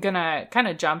I am going to kind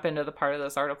of jump into the part of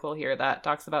this article here that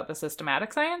talks about the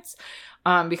systematic science.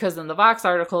 Because in the Vox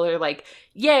article, they're like,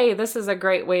 yay, this is a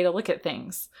great way to look at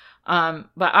things. But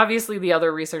obviously the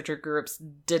other researcher groups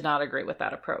did not agree with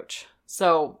that approach.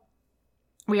 So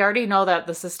we already know that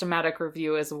the systematic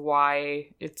review is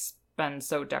why it's been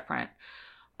so different.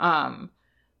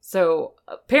 So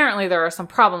apparently there are some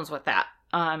problems with that.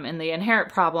 And the inherent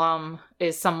problem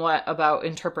is somewhat about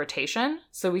interpretation.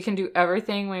 So we can do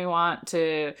everything we want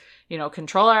to,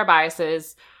 control our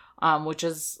biases, which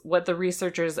is what the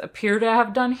researchers appear to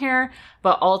have done here.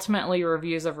 But ultimately,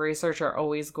 reviews of research are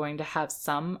always going to have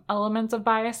some elements of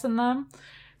bias in them.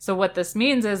 So what this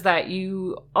means is that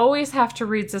you always have to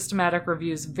read systematic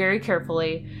reviews very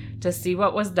carefully to see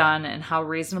what was done and how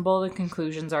reasonable the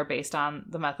conclusions are based on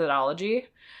the methodology.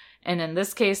 And in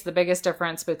this case, the biggest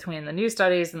difference between the new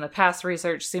studies and the past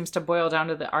research seems to boil down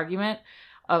to the argument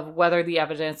of whether the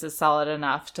evidence is solid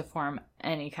enough to form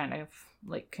any kind of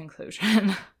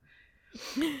conclusion.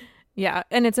 Yeah,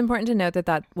 and it's important to note that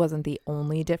that wasn't the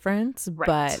only difference, Right.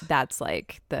 but that's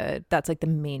the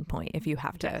main point if you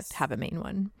have to have a main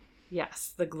one.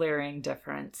 Yes, the glaring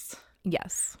difference.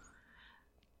 Yes.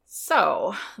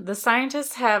 So, the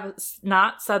scientists have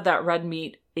not said that red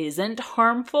meat isn't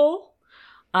harmful.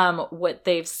 What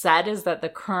they've said is that the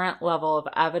current level of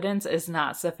evidence is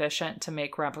not sufficient to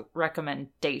make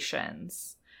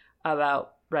recommendations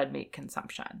about red meat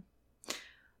consumption.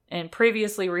 And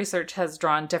previously, research has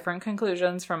drawn different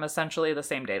conclusions from essentially the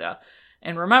same data.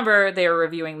 And remember, they are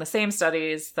reviewing the same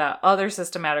studies that other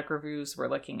systematic reviews were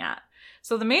looking at.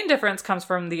 So the main difference comes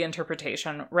from the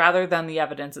interpretation rather than the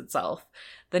evidence itself.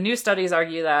 The new studies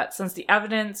argue that since the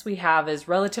evidence we have is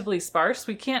relatively sparse,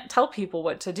 we can't tell people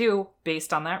what to do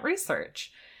based on that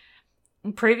research.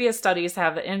 Previous studies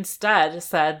have instead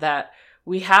said that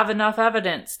we have enough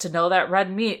evidence to know that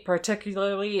red meat,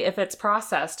 particularly if it's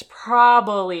processed,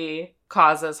 probably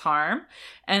causes harm.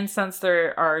 And since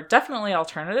there are definitely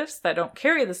alternatives that don't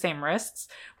carry the same risks,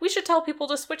 we should tell people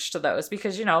to switch to those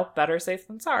because, better safe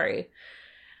than sorry.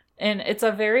 And it's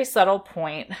a very subtle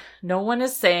point. No one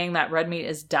is saying that red meat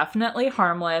is definitely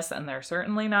harmless, and they're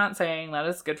certainly not saying that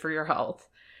it's good for your health.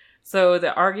 So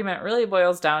the argument really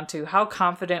boils down to how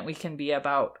confident we can be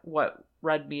about what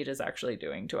red meat is actually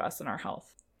doing to us and our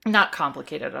health. Not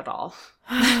complicated at all.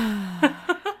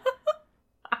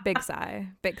 Big sigh.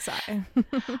 Big sigh.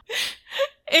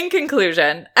 In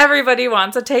conclusion, everybody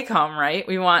wants a take home, right?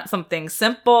 We want something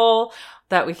simple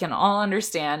that we can all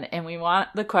understand, and we want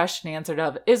the question answered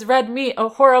of, is red meat a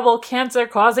horrible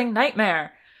cancer-causing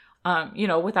nightmare?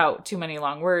 Without too many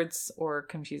long words or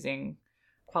confusing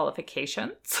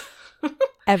qualifications.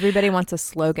 Everybody wants a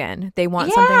slogan. They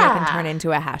want something that can turn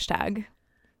into a hashtag.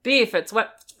 Beef, it's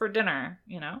what for dinner,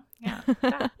 Yeah.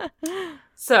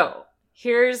 So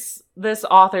here's this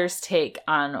author's take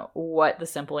on what the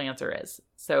simple answer is.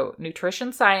 So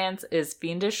nutrition science is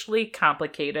fiendishly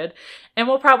complicated, and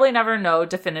we'll probably never know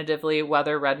definitively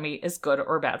whether red meat is good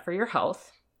or bad for your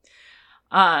health.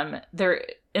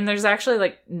 There's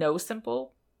actually no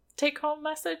simple take-home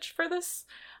message for this.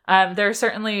 There are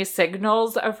certainly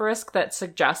signals of risk that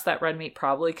suggest that red meat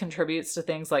probably contributes to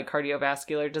things like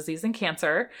cardiovascular disease and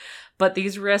cancer, but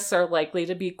these risks are likely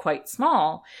to be quite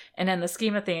small and in the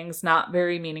scheme of things, not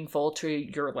very meaningful to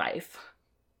your life.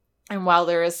 And while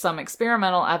there is some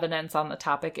experimental evidence on the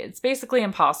topic, it's basically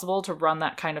impossible to run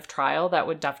that kind of trial that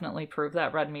would definitely prove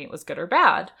that red meat was good or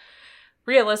bad.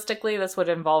 Realistically, this would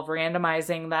involve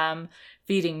randomizing them,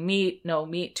 feeding no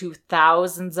meat to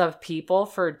thousands of people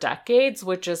for decades,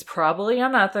 which is probably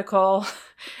unethical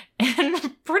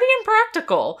and pretty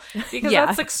impractical because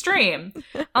that's extreme.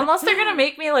 Unless they're going to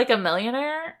make me like a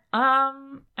millionaire, I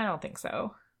don't think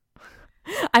so.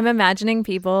 I'm imagining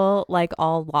people like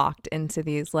all locked into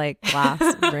these like glass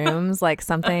rooms, like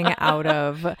something out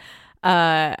of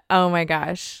oh my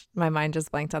gosh, my mind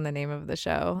just blanked on the name of the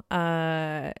show.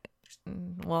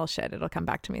 Well, shit, it'll come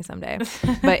back to me someday.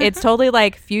 But it's totally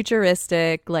like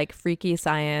futuristic, like freaky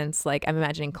science. Like I'm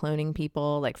imagining cloning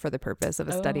people like for the purpose of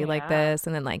a study like this,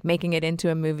 and then like making it into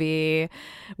a movie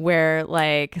where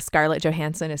like Scarlett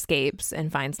Johansson escapes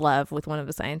and finds love with one of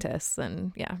the scientists.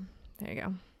 And yeah, there you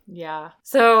go. Yeah.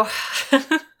 So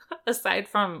aside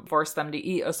from force them to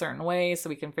eat a certain way so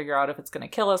we can figure out if it's going to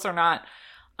kill us or not,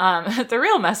 the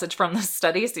real message from this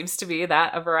study seems to be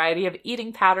that a variety of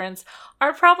eating patterns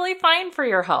are probably fine for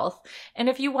your health. And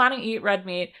if you want to eat red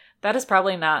meat, that is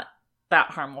probably not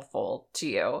that harmful to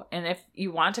you. And if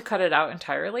you want to cut it out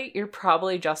entirely, you're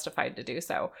probably justified to do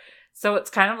so. So it's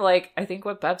kind of like, I think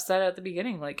what Bev said at the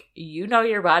beginning, like, you know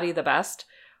your body the best.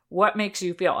 What makes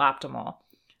you feel optimal?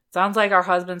 Sounds like our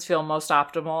husbands feel most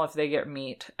optimal if they get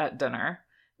meat at dinner.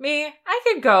 Me, I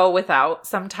could go without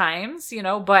sometimes, you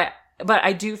know, but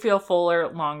I do feel fuller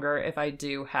longer if I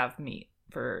do have meat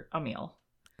for a meal.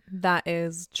 That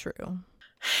is true.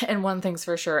 And one thing's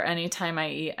for sure, anytime I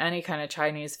eat any kind of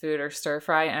Chinese food or stir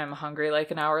fry, I'm hungry like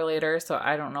an hour later, so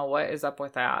I don't know what is up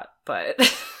with that, but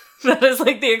that is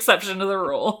like the exception to the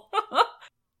rule.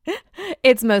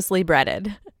 It's mostly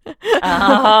breaded.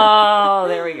 Oh,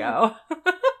 there we go.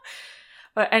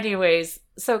 But anyways,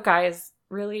 so guys,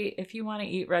 really, if you want to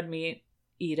eat red meat,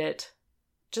 eat it.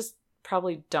 Just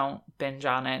probably don't binge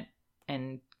on it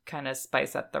and kind of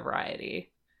spice up the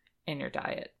variety in your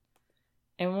diet.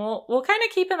 And we'll kind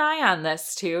of keep an eye on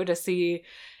this too to see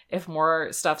if more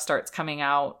stuff starts coming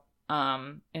out.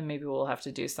 And maybe we'll have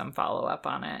to do some follow up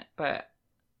on it. But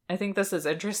I think this is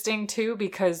interesting too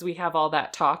because we have all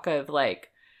that talk of like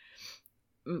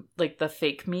the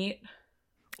fake meat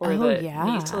or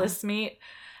meatless meat.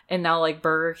 And now like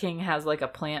Burger King has like a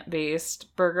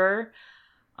plant-based burger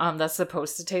that's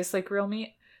supposed to taste like real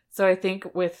meat. So I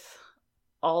think with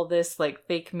all this like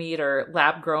fake meat or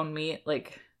lab-grown meat,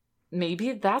 like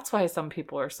maybe that's why some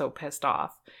people are so pissed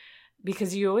off.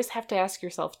 Because you always have to ask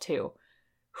yourself too,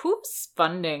 who's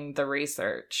funding the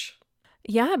research?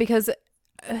 Yeah, because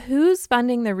who's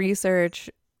funding the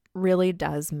research really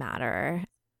does matter.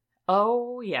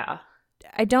 Oh, yeah.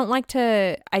 I don't like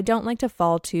to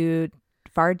fall too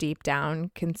far deep down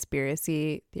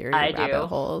conspiracy theory rabbit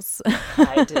holes.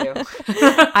 I do.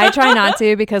 I try not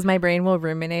to because my brain will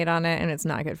ruminate on it and it's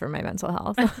not good for my mental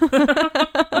health.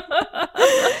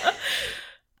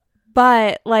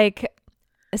 But like,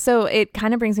 so it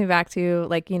kind of brings me back to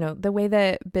like, you know, the way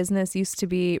that business used to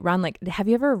be run. Like, have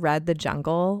you ever read The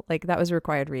Jungle? Like that was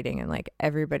required reading in like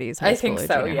everybody's high school or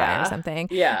junior high or something.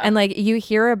 Yeah. And like you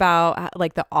hear about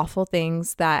like the awful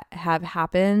things that have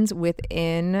happened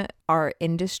within our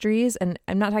industries. And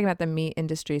I'm not talking about the meat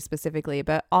industry specifically,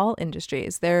 but all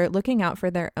industries. They're looking out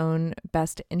for their own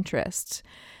best interest.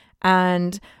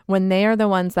 And when they are the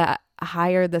ones that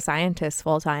hire the scientists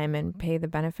full time and pay the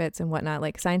benefits and whatnot,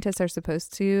 like scientists are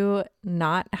supposed to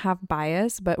not have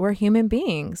bias, but we're human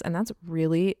beings. And that's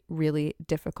really, really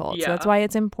difficult. Yeah. So that's why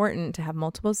it's important to have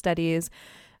multiple studies,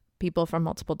 people from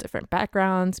multiple different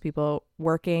backgrounds, people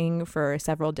working for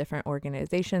several different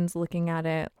organizations looking at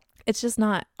it. It's just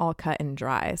not all cut and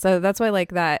dry. So that's why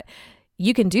like that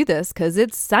you can do this because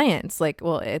it's science. Like,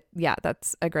 well,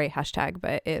 that's a great hashtag,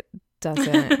 but it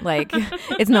doesn't like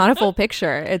it's not a full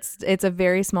picture. It's a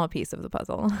very small piece of the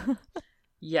puzzle.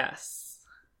 Yes,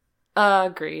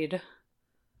 agreed.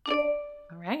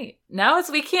 All right, now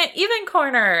it's We Can't Even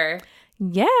corner.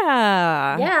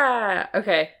 Yeah.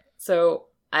 Okay, so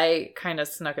I kind of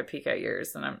snuck a peek at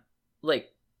yours and I'm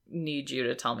like need you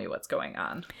to tell me what's going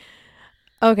on.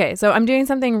 Okay, so I'm doing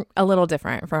something a little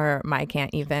different for my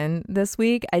Can't Even this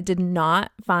week. I did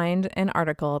not find an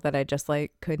article that I just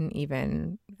like couldn't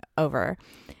even over.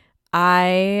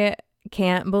 I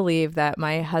can't believe that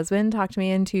my husband talked me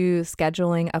into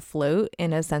scheduling a float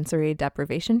in a sensory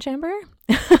deprivation chamber.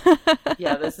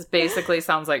 Yeah, this is basically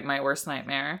sounds like my worst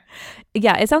nightmare.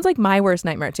 Yeah, it sounds like my worst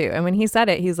nightmare too. And when he said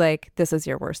it, he's like, "This is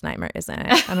your worst nightmare, isn't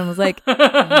it?" And I was like,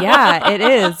 "Yeah, it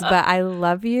is, but I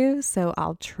love you, so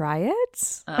I'll try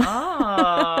it."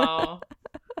 Oh.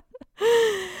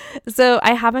 So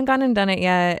I haven't gone and done it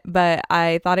yet, but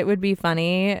I thought it would be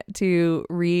funny to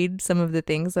read some of the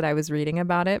things that I was reading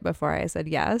about it before I said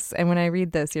yes. And when I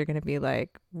read this, you're going to be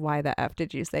like, why the F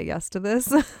did you say yes to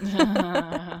this?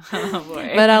 Oh,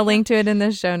 boy. But I'll link to it in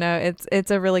the show note.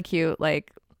 It's a really cute like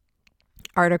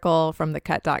article from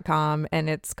thecut.com,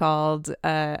 and it's called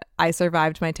I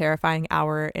Survived My Terrifying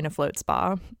Hour in a Float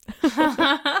Spa.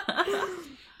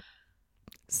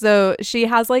 So she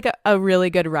has like a really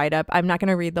good write-up. I'm not going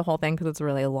to read the whole thing because it's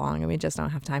really long and we just don't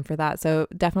have time for that. So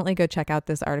definitely go check out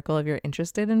this article if you're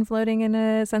interested in floating in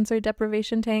a sensory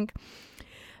deprivation tank.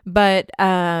 But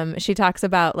she talks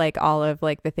about like all of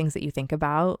like the things that you think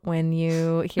about when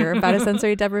you hear about a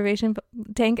sensory deprivation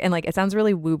tank. And like it sounds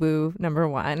really woo-woo, number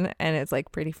one, and it's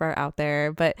like pretty far out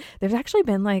there. But there's actually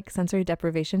been like sensory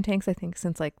deprivation tanks, I think,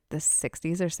 since like the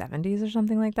 60s or 70s or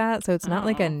something like that. So it's not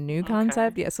like a new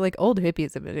concept. Yeah, so like old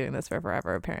hippies have been doing this for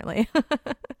forever, apparently.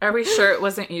 Are we sure it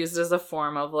wasn't used as a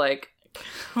form of like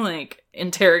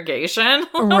interrogation?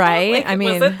 Right. Like, I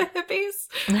mean, was it the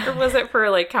hippies or was it for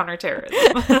like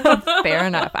counterterrorism? Fair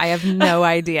enough. I have no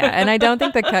idea. And I don't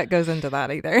think the cut goes into that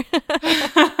either.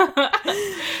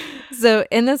 So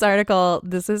in this article,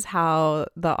 this is how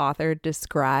the author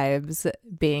describes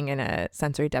being in a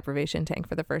sensory deprivation tank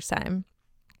for the first time.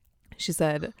 She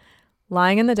said,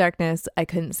 "Lying in the darkness, I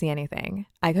couldn't see anything.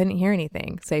 I couldn't hear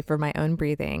anything, save for my own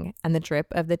breathing and the drip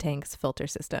of the tank's filter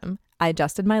system. I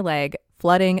adjusted my leg,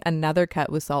 flooding another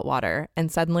cut with salt water,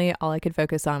 and suddenly all I could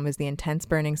focus on was the intense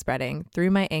burning spreading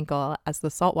through my ankle as the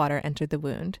salt water entered the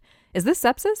wound. Is this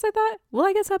sepsis, I thought? Will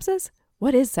I get sepsis?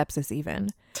 What is sepsis even?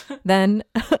 Then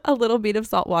a little bead of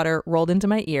salt water rolled into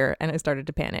my ear and I started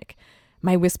to panic.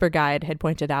 My whisper guide had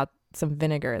pointed out some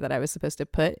vinegar that I was supposed to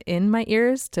put in my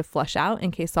ears to flush out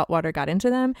in case salt water got into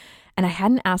them. And I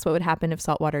hadn't asked what would happen if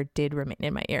salt water did remain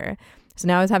in my ear. So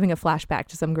now I was having a flashback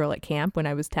to some girl at camp when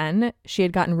I was 10. She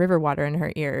had gotten river water in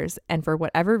her ears, and for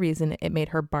whatever reason, it made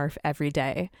her barf every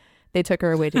day. They took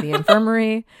her away to the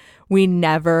infirmary. We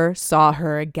never saw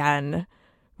her again.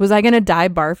 Was I going to die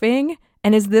barfing?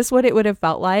 And is this what it would have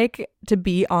felt like to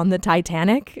be on the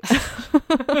Titanic?"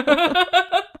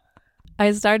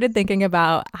 I started thinking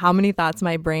about how many thoughts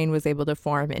my brain was able to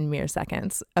form in mere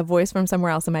seconds. A voice from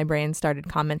somewhere else in my brain started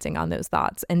commenting on those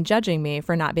thoughts and judging me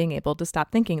for not being able to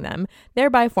stop thinking them,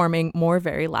 thereby forming more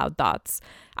very loud thoughts.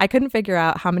 I couldn't figure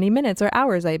out how many minutes or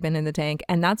hours I'd been in the tank,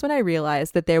 and that's when I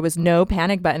realized that there was no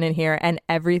panic button in here and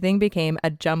everything became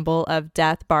a jumble of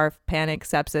death, barf, panic,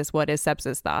 sepsis, what is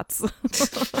sepsis thoughts.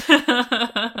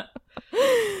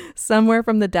 Somewhere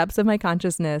from the depths of my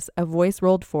consciousness, a voice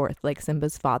rolled forth like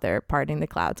Simba's father parting the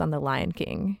clouds on the Lion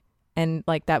King. And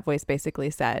like that voice basically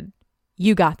said,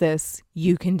 "You got this.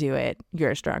 You can do it.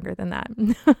 You're stronger than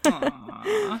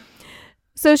that."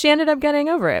 So she ended up getting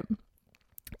over it.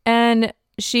 And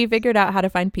she figured out how to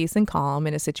find peace and calm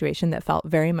in a situation that felt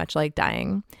very much like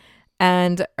dying.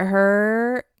 And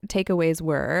her takeaways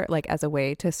were, like, as a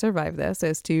way to survive this,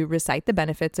 is to recite the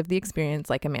benefits of the experience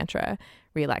like a mantra.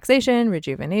 Relaxation,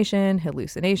 rejuvenation,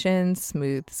 hallucinations,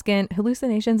 smooth skin.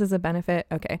 Hallucinations is a benefit?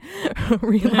 Okay.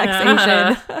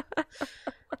 Relaxation.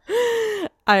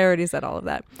 I already said all of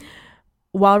that.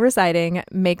 While reciting,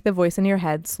 make the voice in your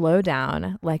head slow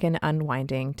down like an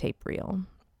unwinding tape reel.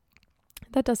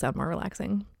 That does sound more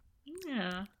relaxing.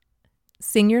 Yeah.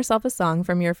 Sing yourself a song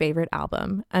from your favorite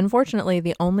album. Unfortunately,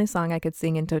 the only song I could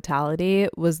sing in totality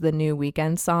was the new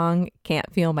Weeknd song,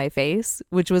 Can't Feel My Face,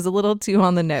 which was a little too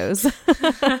on the nose.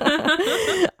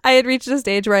 I had reached a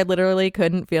stage where I literally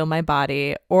couldn't feel my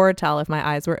body or tell if my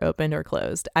eyes were open or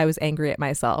closed. I was angry at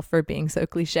myself for being so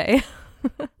cliche.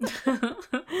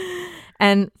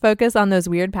 And focus on those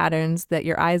weird patterns that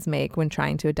your eyes make when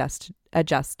trying to adjust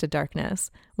to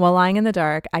darkness. While lying in the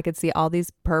dark, I could see all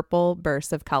these purple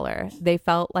bursts of color. They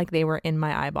felt like they were in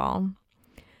my eyeball.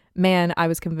 Man, I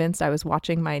was convinced I was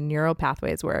watching my neural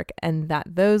pathways work and that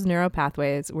those neural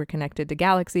pathways were connected to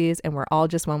galaxies and we're all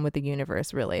just one with the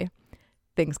universe, really.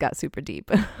 Things got super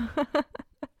deep.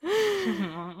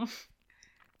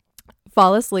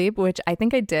 Fall asleep, which I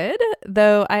think I did,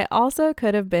 though I also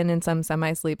could have been in some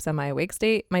semi-sleep, semi-awake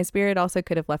state. My spirit also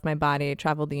could have left my body,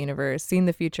 traveled the universe, seen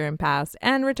the future and past,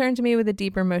 and returned to me with a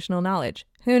deeper emotional knowledge.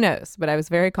 Who knows? But I was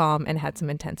very calm and had some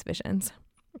intense visions.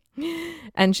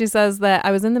 And she says that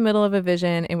I was in the middle of a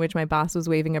vision in which my boss was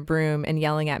waving a broom and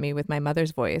yelling at me with my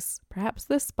mother's voice. Perhaps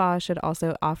this spa should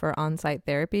also offer on-site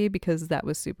therapy because that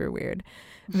was super weird.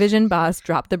 Vision boss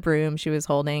dropped the broom she was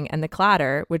holding, and the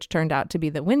clatter, which turned out to be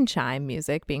the wind chime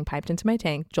music being piped into my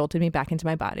tank, jolted me back into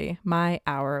my body. My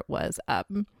hour was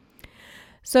up.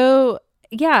 So,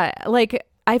 yeah, like,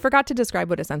 I forgot to describe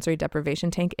what a sensory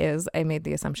deprivation tank is. I made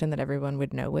the assumption that everyone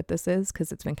would know what this is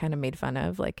because it's been kind of made fun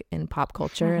of like in pop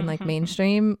culture and like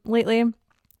mainstream lately.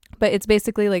 But it's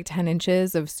basically like 10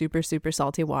 inches of super, super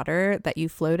salty water that you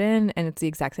float in, and it's the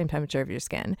exact same temperature of your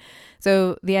skin.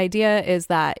 So the idea is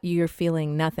that you're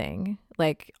feeling nothing.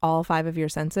 Like all 5 of your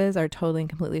senses are totally and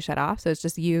completely shut off. So it's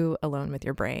just you alone with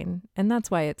your brain. And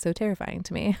that's why it's so terrifying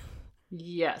to me.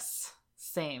 Yes,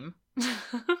 same.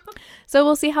 So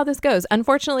we'll see how this goes.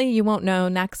 Unfortunately, you won't know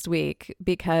next week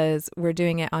because we're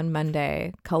doing it on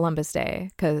Monday, Columbus Day,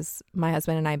 because my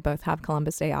husband and I both have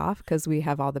Columbus Day off because we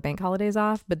have all the bank holidays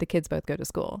off, but the kids both go to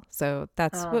school. So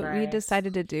that's what we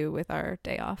decided to do with our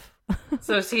day off.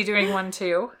 So is he doing one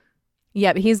too?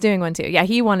 Yeah, but he's doing one too. Yeah,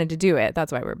 he wanted to do it.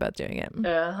 That's why we're both doing it.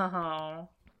 Oh,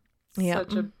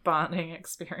 such a bonding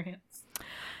experience.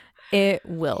 It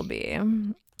will be.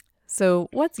 So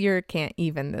what's your can't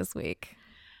even this week?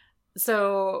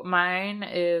 So mine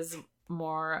is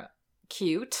more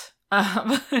cute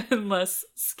and less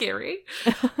scary.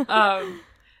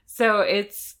 So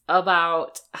it's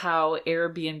about how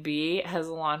Airbnb has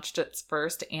launched its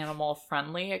first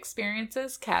animal-friendly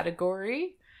experiences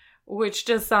category, which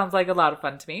just sounds like a lot of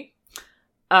fun to me.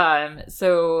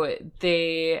 So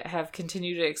they have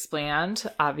continued to expand.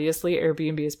 Obviously,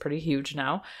 Airbnb is pretty huge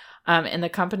now. And the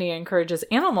company encourages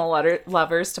animal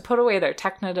lovers to put away their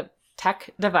tech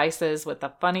devices with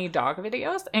the funny dog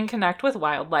videos and connect with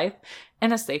wildlife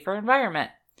in a safer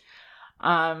environment.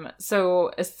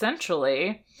 So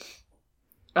essentially,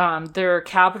 they're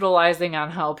capitalizing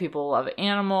on how people love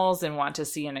animals and want to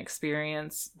see and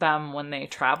experience them when they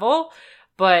travel.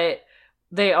 But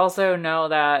they also know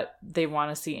that they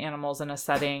want to see animals in a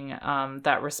setting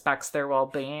that respects their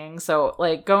well-being. So,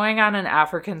 like, going on an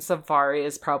African safari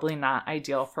is probably not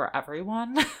ideal for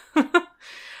everyone.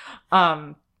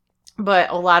 But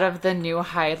a lot of the new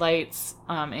highlights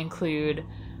include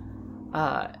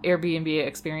Airbnb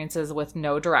experiences with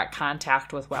no direct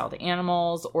contact with wild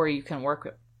animals, or you can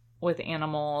work with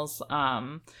animals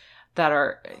that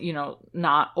are,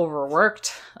 not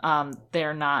overworked.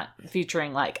 They're not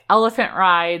featuring like elephant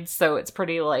rides. So it's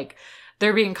pretty like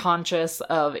they're being conscious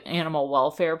of animal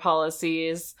welfare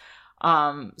policies.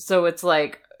 So it's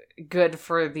like good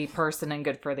for the person and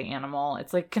good for the animal.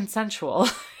 It's like consensual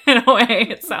in a way,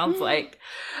 it sounds like.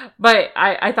 But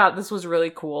I thought this was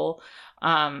really cool.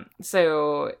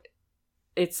 So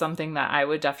it's something that I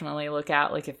would definitely look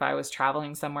at, like if I was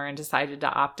traveling somewhere and decided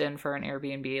to opt in for an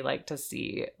Airbnb, like to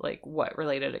see like what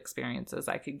related experiences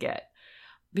I could get.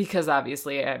 Because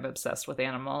obviously I'm obsessed with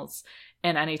animals.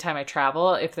 And anytime I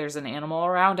travel, if there's an animal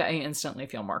around, I instantly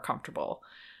feel more comfortable.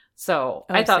 So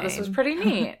I thought this was pretty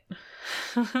neat.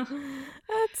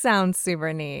 That sounds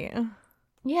super neat.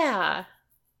 Yeah.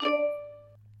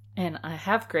 And I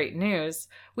have great news.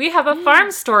 We have a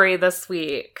farm story this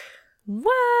week.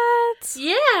 What?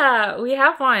 Yeah, we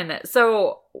have one.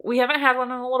 So we haven't had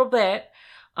one in a little bit,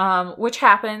 which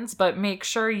happens, but make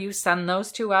sure you send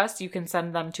those to us. You can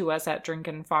send them to us at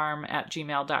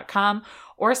drinkinfarm@gmail.com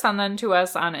or send them to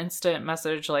us on instant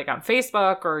message, like on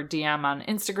Facebook or DM on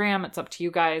Instagram. It's up to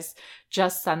you guys.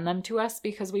 Just send them to us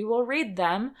because we will read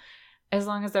them as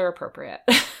long as they're appropriate.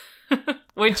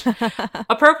 Which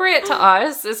appropriate to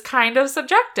us is kind of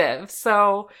subjective.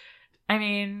 So, I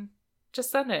mean,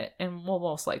 just send it and we'll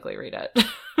most likely read it.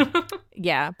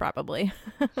 Yeah, probably.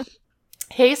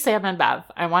 Hey, Sam and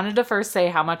Bev. I wanted to first say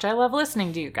how much I love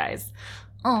listening to you guys.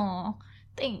 Oh,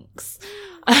 thanks.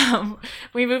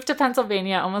 We moved to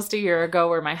Pennsylvania almost a year ago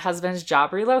where my husband's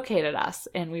job relocated us,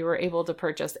 and we were able to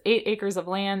purchase 8 acres of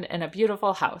land and a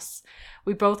beautiful house.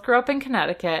 We both grew up in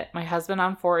Connecticut, my husband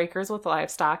on 4 acres with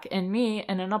livestock, and me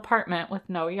in an apartment with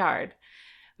no yard.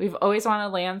 We've always wanted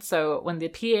land, so when the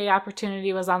PA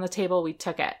opportunity was on the table, we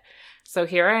took it. So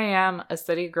here I am, a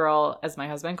city girl, as my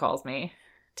husband calls me,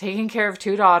 taking care of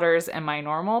 2 daughters and my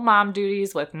normal mom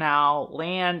duties with now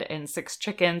land and 6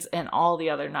 chickens and all the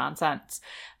other nonsense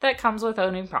that comes with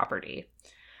owning property.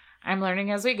 I'm learning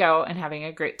as we go and having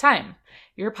a great time.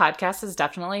 Your podcast has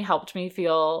definitely helped me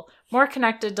feel more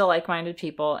connected to like-minded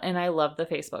people, and I love the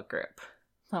Facebook group.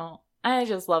 So I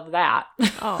just love that.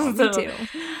 Oh, me too.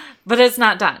 But it's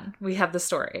not done. We have the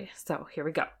story. So here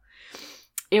we go.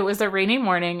 It was a rainy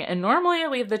morning, and normally I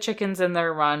leave the chickens in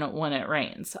their run when it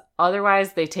rains.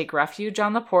 Otherwise, they take refuge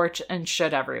on the porch and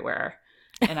shit everywhere.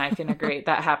 And I can agree,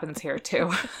 that happens here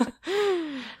too.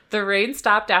 The rain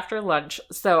stopped after lunch,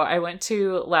 so I went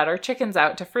to let our chickens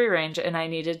out to free range, and I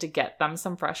needed to get them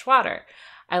some fresh water.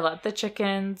 I let the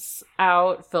chickens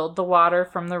out, filled the water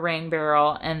from the rain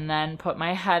barrel, and then put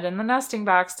my head in the nesting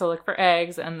box to look for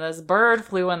eggs, and this bird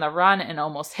flew in the run and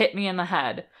almost hit me in the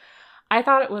head. I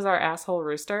thought it was our asshole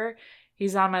rooster.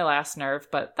 He's on my last nerve,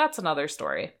 but that's another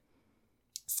story.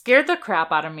 Scared the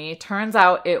crap out of me. Turns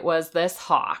out it was this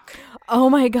hawk. Oh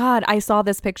my God. I saw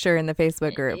this picture in the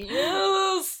Facebook group.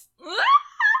 Yes.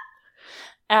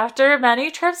 After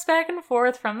many trips back and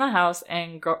forth from the house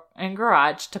and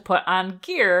garage to put on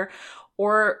gear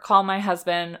or call my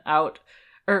husband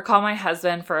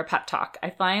for a pep talk, I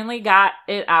finally got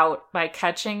it out by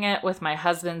catching it with my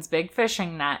husband's big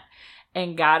fishing net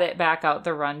and got it back out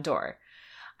the run door.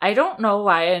 I don't know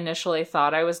why I initially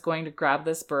thought I was going to grab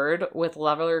this bird with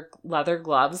leather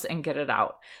gloves and get it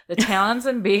out. The talons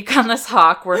and beak on this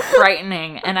hawk were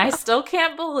frightening, and I still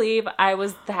can't believe I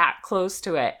was that close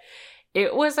to it.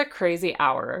 It was a crazy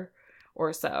hour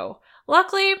or so.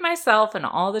 Luckily, myself and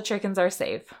all the chickens are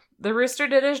safe. The rooster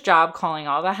did his job calling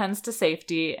all the hens to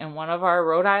safety, and one of our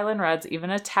Rhode Island Reds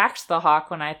even attacked the hawk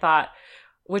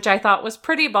which I thought was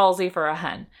pretty ballsy for a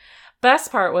hen.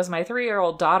 Best part was my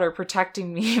 3-year-old daughter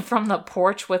protecting me from the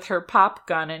porch with her pop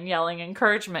gun and yelling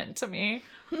encouragement to me.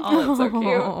 Oh, that's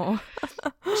so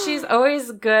cute. She's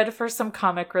always good for some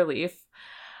comic relief.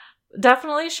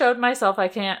 Definitely showed myself I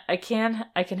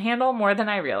can handle more than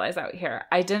I realize out here.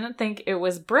 I didn't think it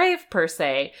was brave per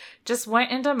se, just went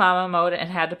into mama mode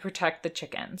and had to protect the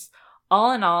chickens.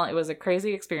 All in all, it was a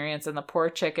crazy experience, and the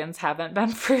poor chickens haven't been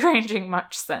free-ranging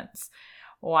much since.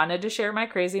 Wanted to share my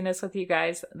craziness with you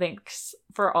guys. Thanks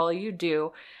for all you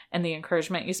do and the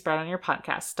encouragement you spread on your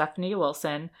podcast. Stephanie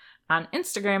Wilson. On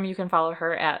Instagram, you can follow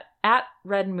her at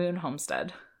Red Moon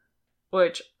Homestead.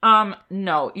 Which,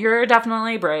 no, you're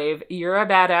definitely brave. You're a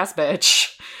badass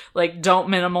bitch. Like, don't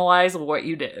minimalize what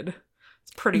you did.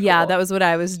 It's pretty cool. Yeah, that was what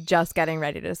I was just getting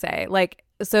ready to say. Like,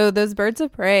 so those birds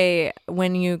of prey,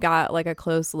 when you got like a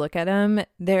close look at them,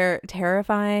 they're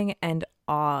terrifying and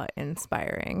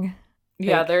awe-inspiring.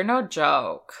 Yeah, they're no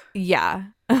joke. Yeah.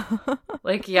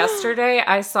 Like yesterday,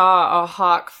 I saw a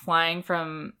hawk flying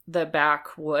from the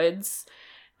backwoods,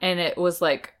 and it was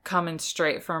like coming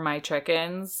straight for my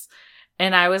chickens.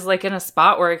 And I was like in a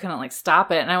spot where I couldn't like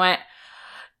stop it. And I went,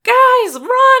 guys,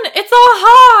 run! It's a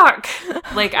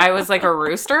hawk! Like I was like a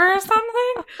rooster or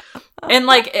something. And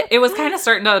like it was kind of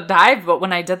starting to dive, but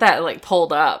when I did that, it like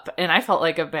pulled up. And I felt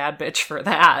like a bad bitch for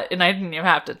that. And I didn't even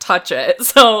have to touch it.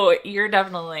 So you're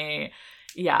definitely...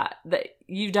 Yeah,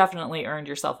 you definitely earned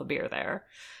yourself a beer there.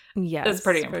 Yes, it's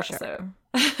pretty impressive.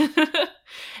 Sure.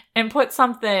 And put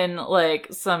something like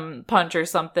some punch or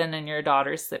something in your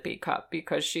daughter's sippy cup,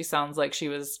 because she sounds like she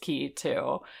was key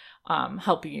to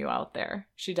helping you out there.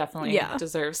 She definitely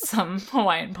deserves some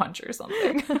Hawaiian punch or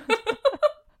something.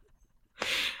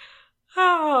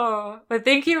 Oh, but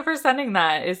thank you for sending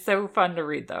that. It's so fun to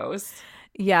read those.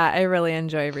 Yeah, I really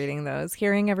enjoy reading those.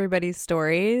 Hearing everybody's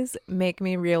stories make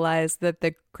me realize that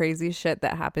the crazy shit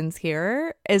that happens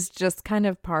here is just kind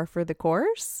of par for the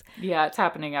course. Yeah, it's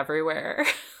happening everywhere.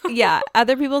 Yeah,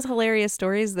 other people's hilarious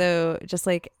stories, though, just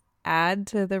like add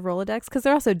to the Rolodex, because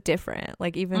they're also different.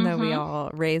 Like, even though we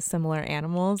all raise similar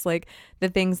animals, like the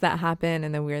things that happen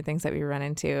and the weird things that we run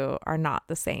into are not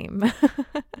the same.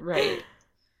 Right.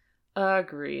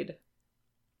 Agreed.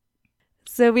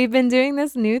 So we've been doing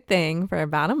this new thing for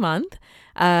about a month.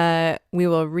 We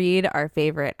will read our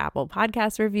favorite Apple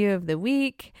Podcast review of the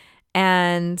week.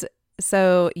 And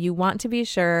so you want to be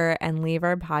sure and leave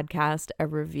our podcast a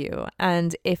review.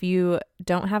 And if you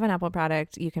don't have an Apple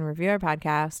product, you can review our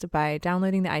podcast by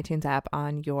downloading the iTunes app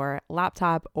on your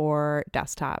laptop or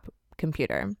desktop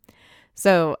computer.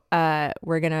 So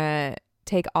we're going to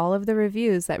take all of the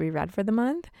reviews that we read for the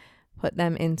month, put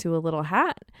them into a little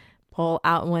hat, pull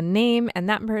out one name, and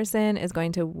that person is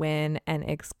going to win an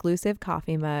exclusive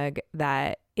coffee mug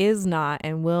that is not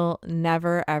and will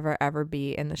never, ever, ever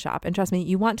be in the shop. And trust me,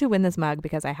 you want to win this mug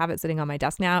because I have it sitting on my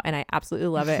desk now and I absolutely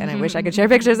love it. And I wish I could share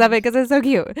pictures of it because it's so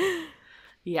cute.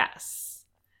 Yes.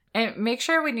 And make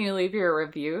sure when you leave your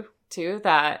review too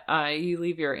that you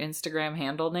leave your Instagram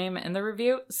handle name in the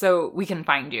review so we can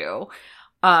find you.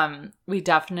 We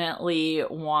definitely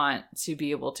want to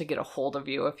be able to get a hold of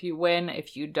you if you win.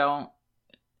 If you don't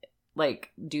like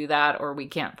do that or we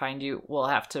can't find you, we'll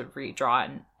have to redraw,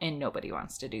 and nobody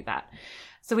wants to do that.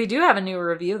 So we do have a new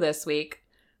review this week.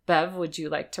 Bev, would you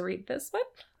like to read this one?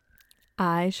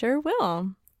 I sure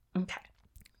will. Okay.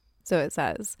 So it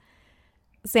says,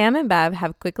 Sam and Bev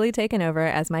have quickly taken over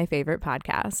as my favorite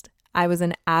podcast. I was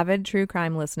an avid true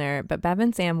crime listener, but Bev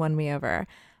and Sam won me over.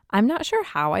 I'm not sure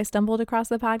how I stumbled across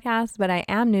the podcast, but I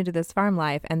am new to this farm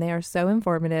life, and they are so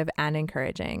informative and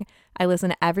encouraging. I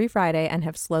listen every Friday and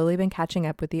have slowly been catching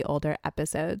up with the older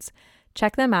episodes.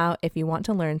 Check them out if you want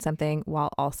to learn something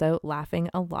while also laughing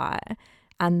a lot.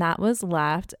 And that was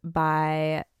left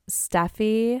by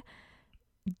Steffi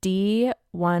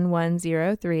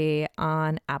D1103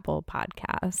 on Apple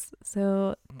Podcasts.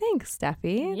 So thanks,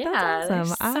 Steffi. Yeah, that's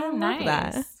awesome. I so love nice.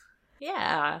 that.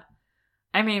 Yeah.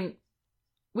 I mean,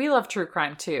 we love true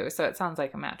crime too, so it sounds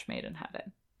like a match made in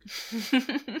heaven.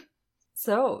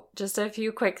 So, just a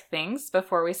few quick things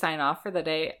before we sign off for the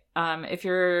day. If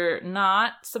you're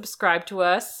not subscribed to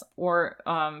us, or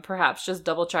perhaps just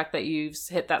double check that you've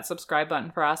hit that subscribe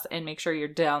button for us and make sure you're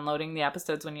downloading the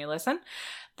episodes when you listen.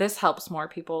 This helps more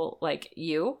people like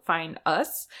you find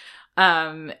us.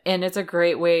 And it's a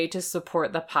great way to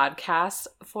support the podcast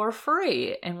for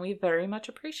free, and we very much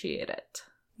appreciate it.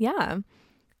 Yeah.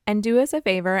 And do us a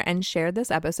favor and share this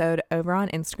episode over on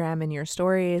Instagram in your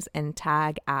stories and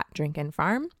tag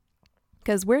 @DrinkandFarm,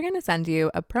 because we're going to send you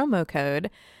a promo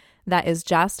code that is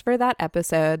just for that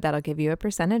episode that'll give you a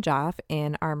percentage off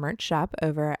in our merch shop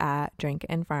over at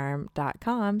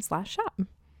drinkandfarm.com/shop.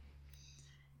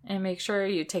 And make sure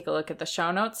you take a look at the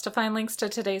show notes to find links to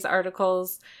today's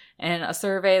articles and a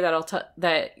survey that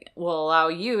will allow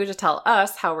you to tell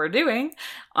us how we're doing.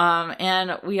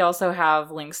 And we also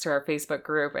have links to our Facebook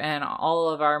group and all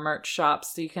of our merch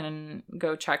shops, so you can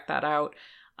go check that out.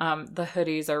 The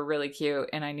hoodies are really cute,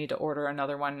 and I need to order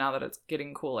another one now that it's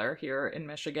getting cooler here in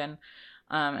Michigan.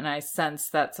 And I sense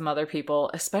that some other people,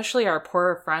 especially our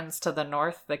poorer friends to the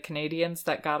north, the Canadians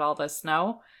that got all the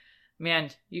snow,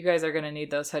 man, you guys are going to need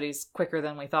those hoodies quicker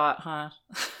than we thought, huh?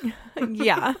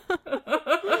 Yeah.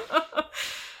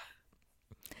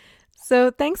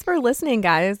 So thanks for listening,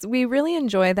 guys. We really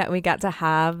enjoy that we got to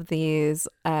have these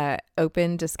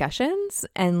open discussions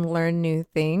and learn new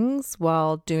things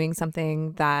while doing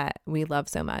something that we love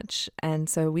so much. And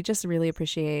so we just really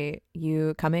appreciate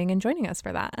you coming and joining us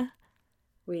for that.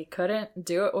 We couldn't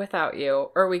do it without you.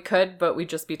 Or we could, but we'd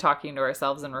just be talking to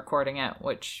ourselves and recording it,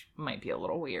 which might be a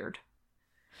little weird.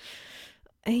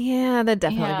 Yeah, that'd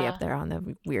definitely be up there on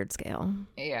the weird scale.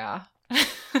 Yeah.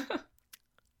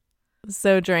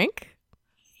 So drink,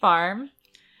 farm,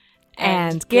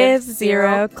 and give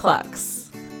zero clucks.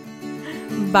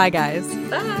 Bye, guys.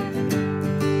 Bye.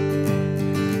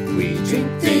 We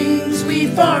drink things, we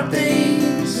farm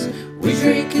things, we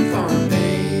drink and farm things.